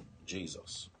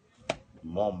 Jesus.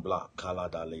 Mont Blanc,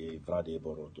 Kaladale, Vrade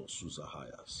Borodo,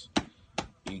 Suzahayas.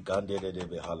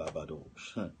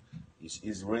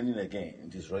 It's raining again.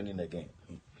 It is raining again.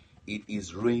 It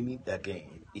is raining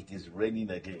again. It is raining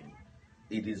again.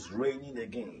 It is raining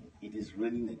again. It is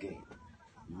raining again.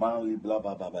 Mali blah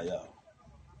blah blah blah.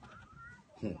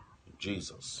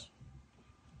 Jesus.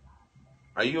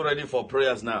 Are you ready for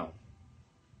prayers now?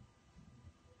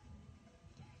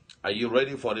 Are you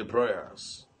ready for the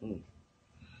prayers?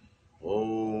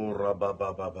 Oh,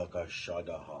 Rabababaka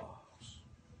Shadaha.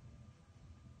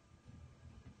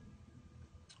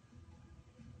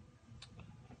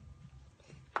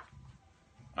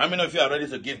 How many of you are ready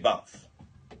to give birth?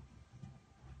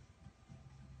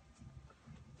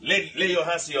 Lay your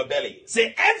hands to your belly.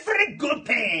 Say, every good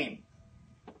thing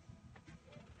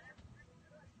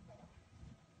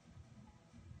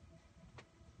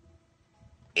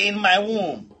in my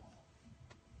womb,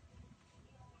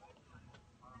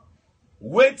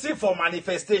 waiting for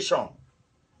manifestation.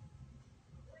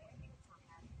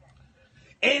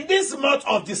 In this month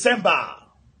of December,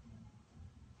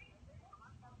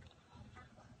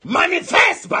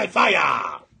 manifest by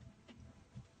fire.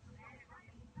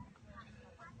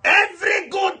 Every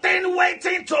good thing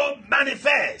waiting to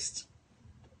manifest.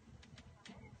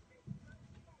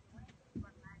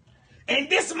 In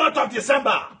this month of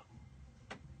December,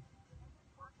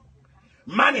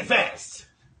 manifest.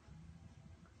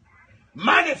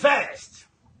 Manifest.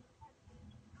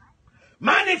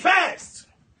 Manifest.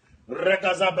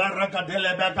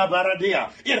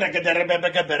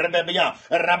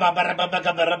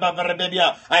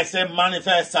 I say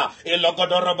manifest.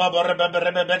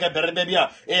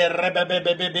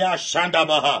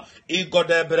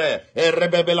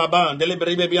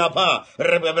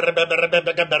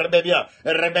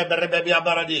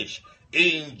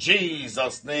 In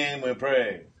Jesus' name we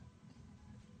pray.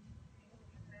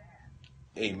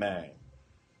 Amen.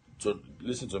 So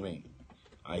listen to me.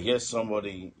 I hear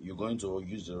somebody, you're going to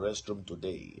use the restroom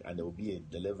today, and there will be a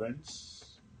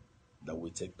deliverance that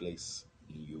will take place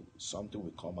in you. Something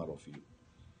will come out of you.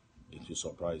 It will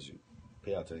surprise you.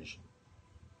 Pay attention.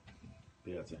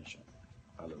 Pay attention.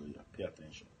 Hallelujah. Pay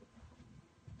attention.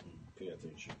 Pay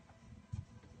attention.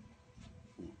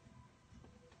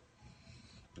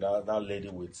 That lady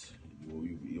with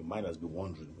your mind has been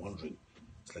wandering.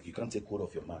 It's like you can't take hold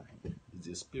of your mind. It's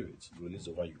a spirit released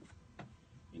over you.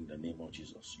 In the name of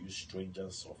Jesus, you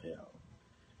strangers of hell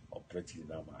operating in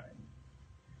that mind,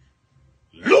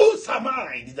 lose her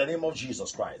mind in the name of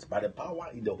Jesus Christ by the power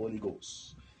in the Holy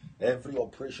Ghost. Every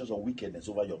operations of wickedness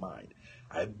over your mind,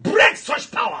 I break such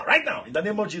power right now in the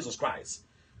name of Jesus Christ.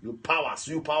 You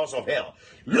powers of hell,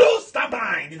 lose that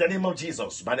mind in the name of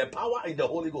Jesus by the power in the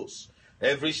Holy Ghost.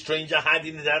 Every stranger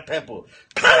hiding in that temple,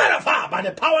 come out of her by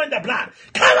the power in the blood.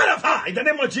 Come out of her in the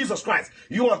name of Jesus Christ.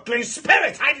 You are clean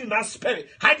spirit hiding in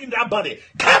that body.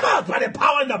 Come out by the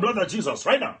power in the blood of Jesus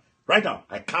right now. Right now,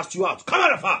 I cast you out. Come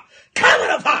out of her. Come out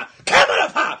of her. Come out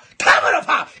of her. Come out of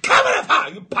her. Come out of her.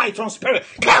 You python spirit.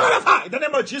 Come out of her in the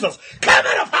name of Jesus. Come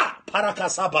out of her.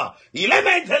 Parakasaba.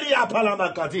 Ilementelia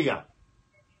palamakadia.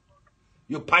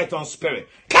 You python spirit.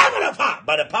 Come out of her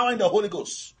by the power in the Holy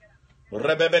Ghost.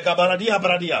 Rebecca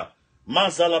Baradia,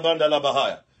 Mansala Banda la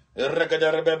Bahaya,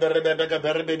 Rebecca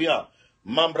Berebebia,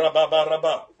 Mambra Baba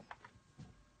Rabba.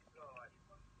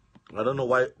 I don't know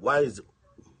why is.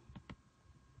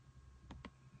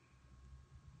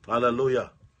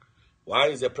 Hallelujah. Why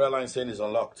is the prayer line saying it's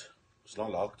unlocked? It's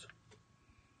not locked.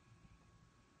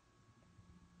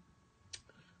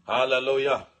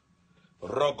 Hallelujah.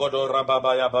 Rogodo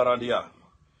Rababaya Barandia.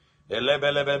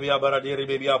 Elebelebebia Baradiri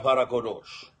Bibia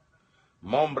Parakodosh.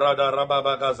 Mombrada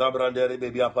Rababaga Zabranderi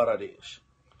Bibia Paradish.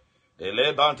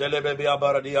 Elebantele Bibia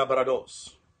Baradia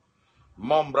Brados.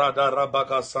 Mombrada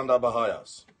Rabaka Sanda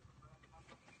Bahayas.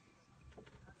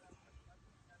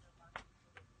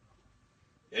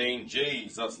 In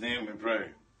Jesus' name we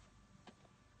pray.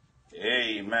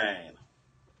 Amen.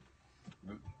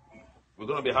 We're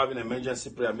going to be having an emergency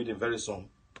prayer meeting very soon.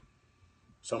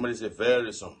 Somebody say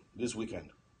very soon, this weekend.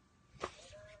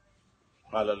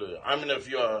 Hallelujah. How many of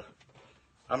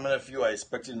you are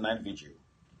expecting night vigil?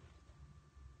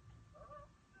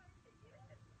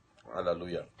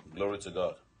 Hallelujah. Glory to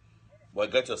God. Well,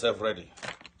 get yourself ready.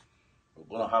 We're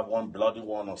going to have one bloody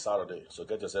one on Saturday, so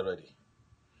get yourself ready.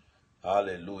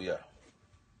 Hallelujah.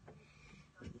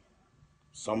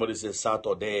 Somebody say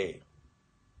Saturday.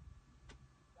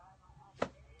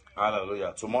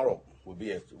 Hallelujah. Tomorrow will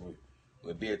be a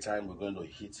time we're going to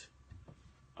hit.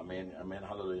 Amen.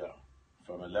 Hallelujah.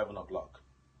 From 11 o'clock.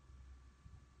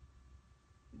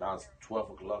 That's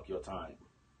 12 o'clock your time.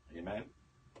 Amen.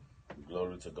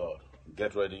 Glory to God.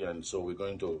 Get ready, and so we're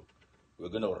going to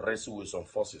wrestle with some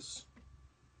forces.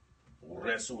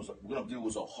 We're going to deal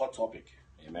with a hot topic.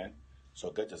 Amen. So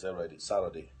get yourself ready.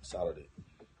 Saturday.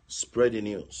 Spread the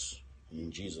news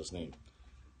in Jesus' name.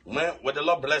 May the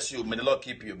Lord bless you. May the Lord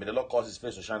keep you. May the Lord cause His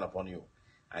face to shine upon you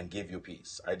and give you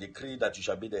peace. I decree that you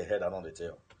shall be the head and not the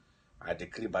tail. I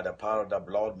decree by the power of the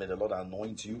blood, may the Lord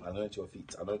anoint you, anoint your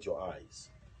feet, anoint your eyes.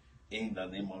 In the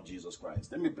name of Jesus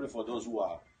Christ. Let me pray for those who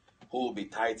will be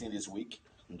tithing this week,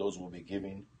 and those who will be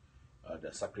giving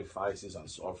the sacrifices and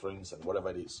offerings and whatever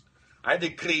it is. I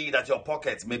decree that your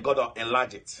pockets, may God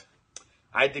enlarge it.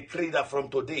 I decree that from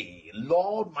today,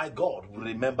 Lord my God will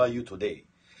remember you today.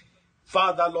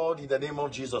 Father, Lord, in the name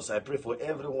of Jesus, I pray for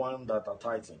everyone that are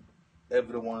tithing,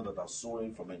 everyone that are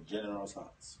sowing from a generous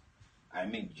heart. I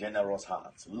mean generous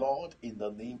heart. Lord, in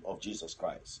the name of Jesus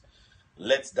Christ,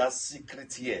 let that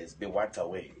secret tears be wiped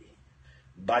away.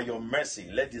 By your mercy,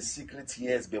 let the secret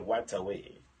tears be wiped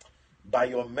away. By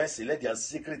your mercy, let their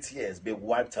secret tears be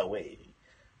wiped away.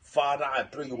 Father, I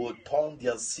pray you will turn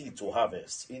their seed to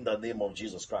harvest in the name of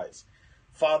Jesus Christ.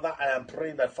 Father, I am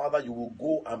praying that, Father, you will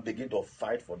go and begin to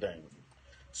fight for them.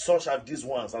 Such as these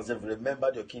ones, as they've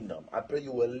remembered your kingdom, I pray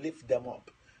you will lift them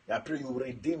up. I pray you will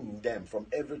redeem them from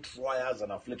every trials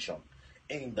and affliction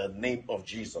in the name of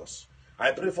Jesus.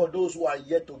 I pray for those who are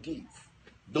yet to give,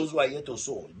 those who are yet to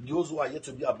sow, those who are yet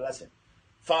to be a blessing.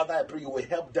 Father, I pray you will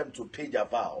help them to pay their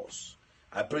vows.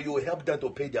 I pray you will help them to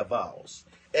pay their vows.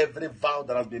 Every vow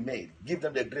that has been made, give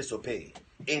them the grace to pay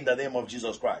in the name of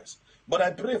Jesus Christ. But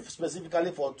I pray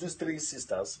specifically for these 3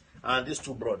 sisters and these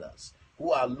 2 brothers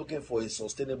who are looking for a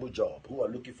sustainable job, who are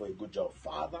looking for a good job.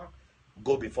 Father,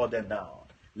 go before them now.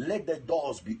 Let the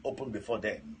doors be open before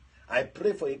them. I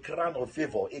pray for a crown of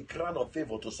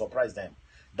favor to surprise them,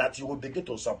 that you will begin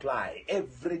to supply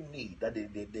every need,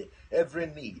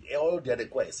 all their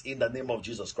requests in the name of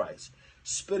Jesus Christ.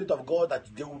 Spirit of God,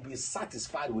 that they will be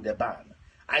satisfied with the ban.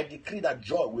 I decree that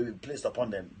joy will be placed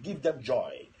upon them. Give them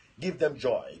joy. Give them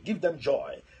joy. Give them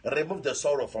joy. Remove the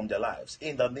sorrow from their lives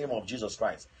in the name of Jesus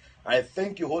Christ. I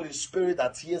thank you, Holy Spirit,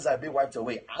 that tears are being wiped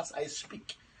away as I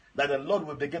speak. That the Lord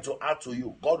will begin to add to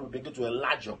you. God will begin to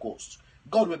enlarge your coast.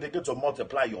 God will begin to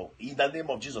multiply you in the name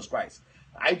of Jesus Christ.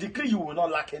 I decree you will not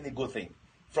lack any good thing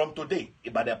from today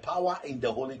by the power in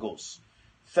the Holy Ghost.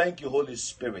 Thank you, Holy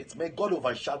Spirit. May God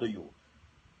overshadow you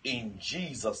in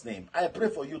Jesus' name. I pray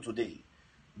for you today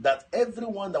that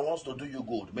everyone that wants to do you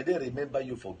good, may they remember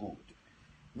you for good.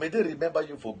 May they remember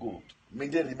you for good. May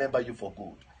they remember you for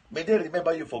good. May they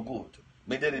remember you for good.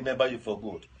 May they remember you for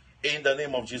good. In the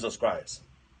name of Jesus Christ.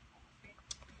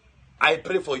 I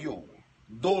pray for you,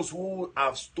 those who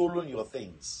have stolen your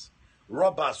things,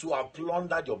 robbers who have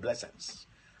plundered your blessings.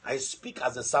 I speak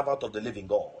as a servant of the living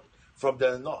God. From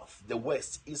the north, the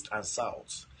west, east, and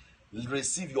south,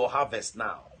 receive your harvest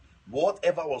now.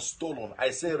 Whatever was stolen, I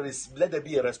say, let there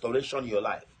be a restoration in your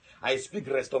life. I speak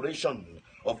restoration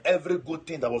of every good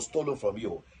thing that was stolen from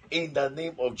you. In the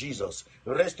name of Jesus,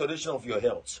 restoration of your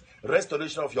health,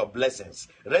 restoration of your blessings,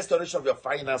 restoration of your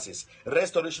finances,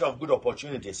 restoration of good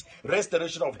opportunities,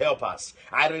 restoration of helpers.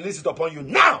 I release it upon you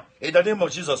now in the name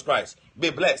of Jesus Christ.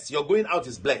 Be blessed. Your going out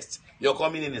is blessed. Your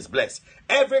coming in is blessed.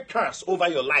 Every curse over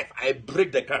your life, I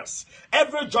break the curse.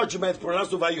 Every judgment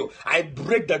pronounced over you, I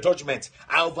break the judgment.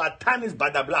 I overturn it by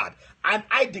the blood. And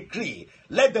I decree,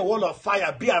 let the wall of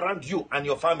fire be around you and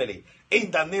your family.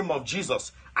 In the name of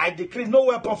Jesus, I decree no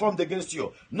weapon formed against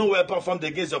you, no weapon formed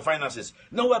against your finances,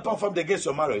 no weapon formed against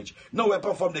your marriage, no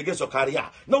weapon formed against your career,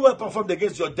 no weapon formed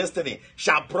against your destiny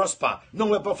shall prosper, no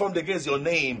weapon formed against your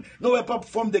name, no weapon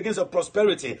formed against your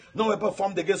prosperity, no weapon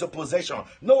formed against your possession,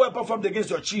 no weapon formed against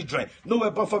your children, no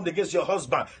weapon formed against your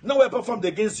husband, no weapon formed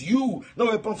against you, no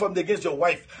weapon formed against your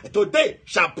wife, today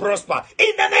shall prosper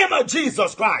in the name of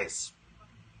Jesus Christ.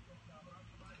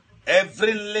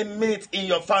 Every limit in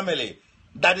your family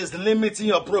that is limiting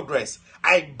your progress,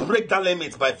 I break that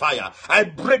limit by fire. I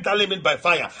break that limit by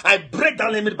fire. I break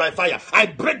that limit by fire. I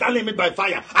break that limit by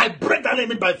fire. I break that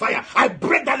limit by fire. I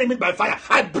break that limit by fire.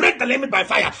 I break the limit by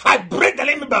fire. I break the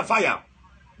limit by fire.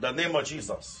 The name of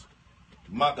Jesus.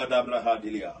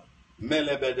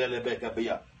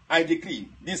 I decree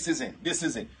this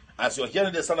season, as you're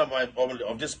hearing the sound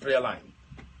of this prayer line,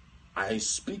 I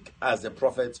speak as the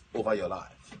prophet over your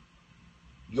life.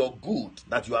 Your good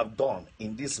that you have done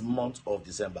in this month of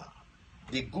December,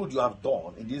 the good you have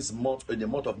done in this month, in the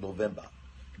month of November,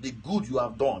 the good you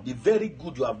have done, the very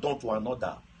good you have done to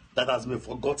another that has been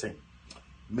forgotten,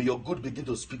 may your good begin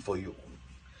to speak for you.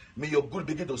 May your good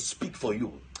begin to speak for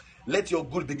you. Let your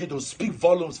good begin to speak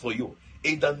volumes for you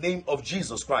in the name of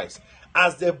Jesus Christ.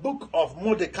 As the book of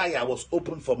Mordecai was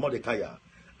opened for Mordecai,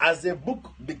 as the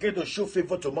book began to show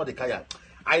favor to Mordecai,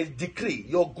 I decree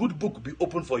your good book be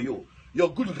open for you. Your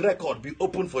good record be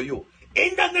open for you.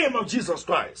 In the name of Jesus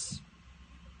Christ.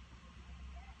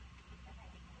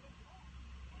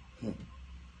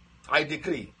 I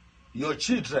decree your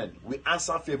children will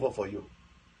answer favor for you.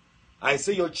 I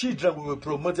say your children will be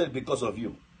promoted because of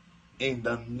you. In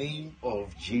the name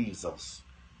of Jesus.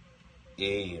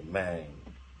 Amen.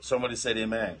 Somebody said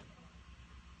amen.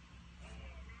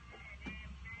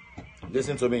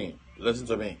 Listen to me. Listen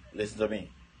to me. Listen to me.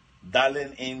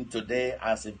 Dialing in today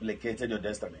has implicated your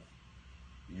destiny.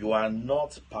 You are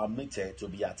not permitted to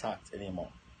be attacked anymore.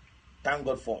 Thank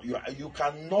God for you. You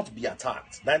cannot be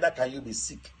attacked. Neither can you be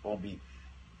sick or be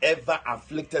ever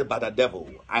afflicted by the devil.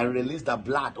 I release the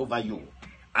blood over you.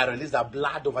 I release the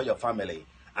blood over your family.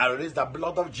 I release the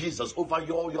blood of Jesus over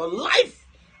your life.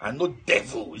 And no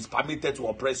devil is permitted to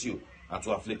oppress you and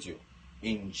to afflict you.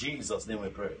 In Jesus' name we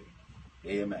pray.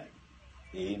 Amen.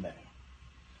 Amen.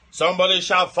 Somebody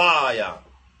shout fire.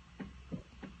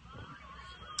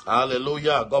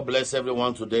 Hallelujah. God bless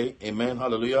everyone today. Amen.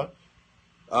 Hallelujah.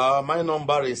 My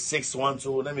number is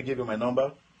 612. Let me give you my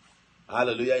number.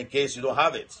 Hallelujah. In case you don't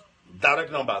have it.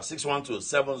 Direct number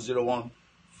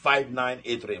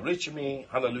 612-701-5983. Reach me.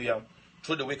 Hallelujah.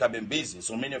 Through the week I've been busy.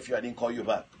 So many of you I didn't call you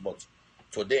back. But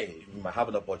today you might have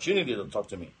an opportunity to talk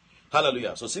to me.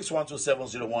 Hallelujah. So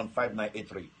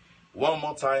 612-701-5983. One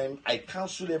more time. I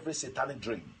cancel every satanic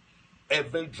dream.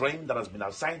 Every dream that has been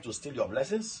assigned to steal your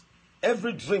blessings.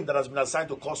 Every dream that has been assigned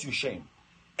to cause you shame.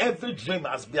 Every dream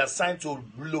has been assigned to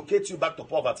relocate you back to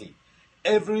poverty.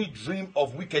 Every dream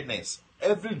of wickedness.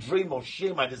 Every dream of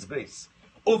shame and disgrace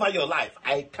over your life.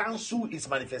 I cancel its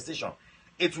manifestation.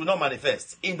 It will not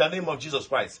manifest. In the name of Jesus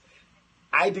Christ.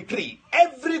 I decree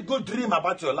every good dream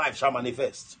about your life shall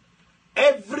manifest.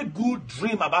 Every good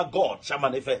dream about God shall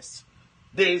manifest.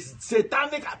 The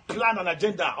satanic plan and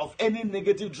agenda of any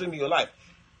negative dream in your life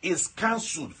is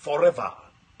cancelled forever.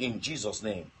 In Jesus'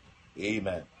 name.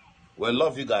 Amen. Well,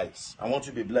 love you guys. I want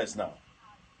you to be blessed now.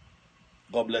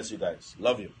 God bless you guys.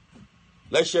 Love you.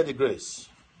 Let's share the grace.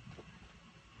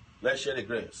 Let's share the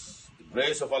grace. The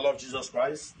grace of our Lord Jesus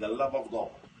Christ, the love of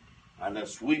God, and the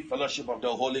sweet fellowship of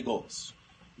the Holy Ghost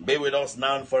be with us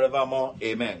now and forevermore.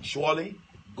 Amen. Surely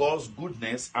God's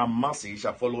goodness and mercy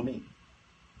shall follow me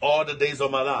all the days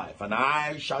of my life, and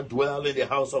I shall dwell in the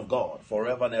house of God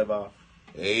forever and ever.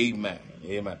 Amen.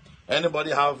 Amen.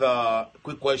 Anybody have a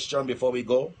quick question before we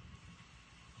go?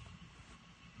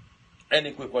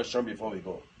 Any quick question before we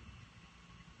go?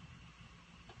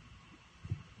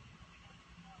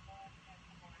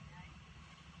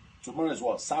 Tomorrow is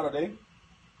what? Saturday?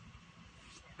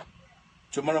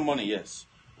 Tomorrow morning, yes.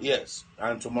 Yes,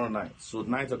 and tomorrow night. So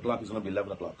 9 o'clock is going to be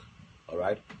 11 o'clock. All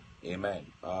right? Amen.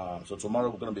 So tomorrow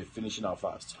we're going to be finishing our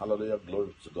fast. Hallelujah.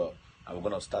 Glory to God. And we're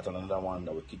going to start another one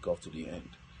that will kick off to the end.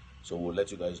 So we'll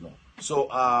let you guys know. So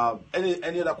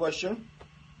any other question?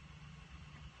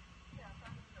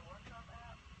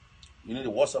 You need a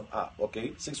WhatsApp app. Okay.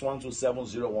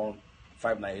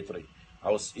 612-701-5983.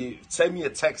 Send me a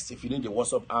text if you need the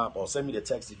WhatsApp app, or send me the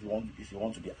text if you want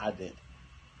to be added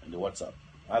in the WhatsApp.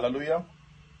 Hallelujah.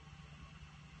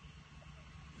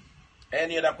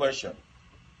 Any other question?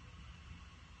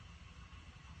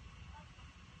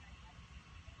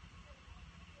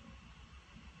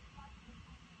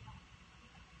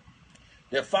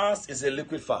 The fast is a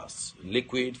liquid fast.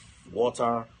 Liquid,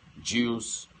 water,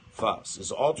 juice, fast.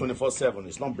 It's all 24/7.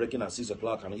 It's not breaking at 6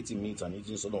 o'clock and eating meat and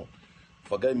eating so no.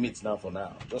 Forget meat now for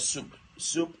now. Just soup.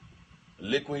 Soup,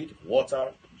 liquid,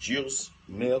 water, juice,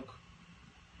 milk,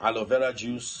 aloe vera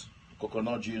juice,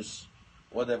 coconut juice,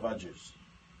 whatever juice.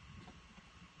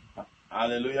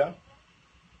 Hallelujah.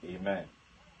 Amen.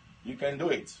 You can do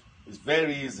it. It's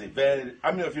very easy.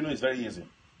 How many of you know it's very easy?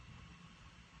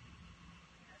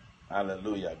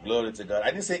 Hallelujah. Glory to God.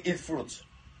 I didn't say eat fruit.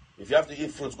 If you have to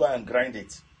eat fruit, go and grind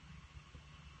it.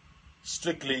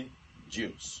 Strictly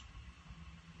juice.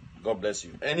 God bless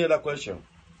you. Any other question?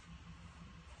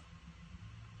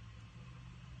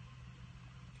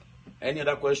 Any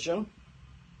other question?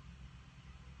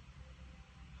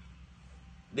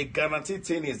 The guaranteed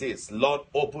thing is this. Lord,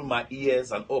 open my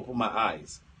ears and open my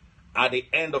eyes. At the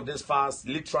end of this fast,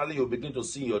 literally you'll begin to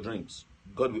see your dreams.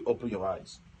 God will open your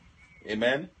eyes.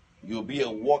 Amen. You'll be a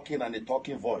walking and a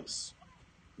talking voice.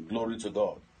 Glory to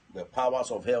God. The powers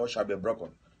of hell shall be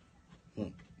broken.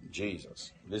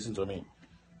 Jesus. Listen to me.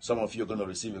 Some of you are going to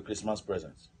receive a Christmas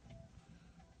present.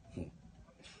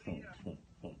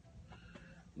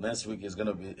 Next week is going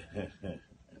to be...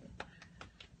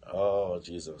 Oh,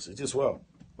 Jesus. It is well.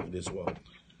 It is well.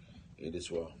 It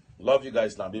is well. Love you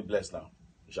guys now. Be blessed now.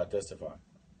 You shall testify.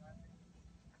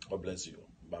 God bless you.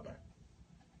 Bye-bye.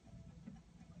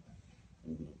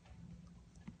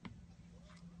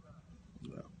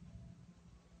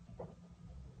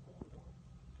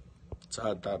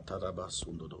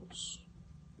 Ta-da-ta-da-ba-sundodos.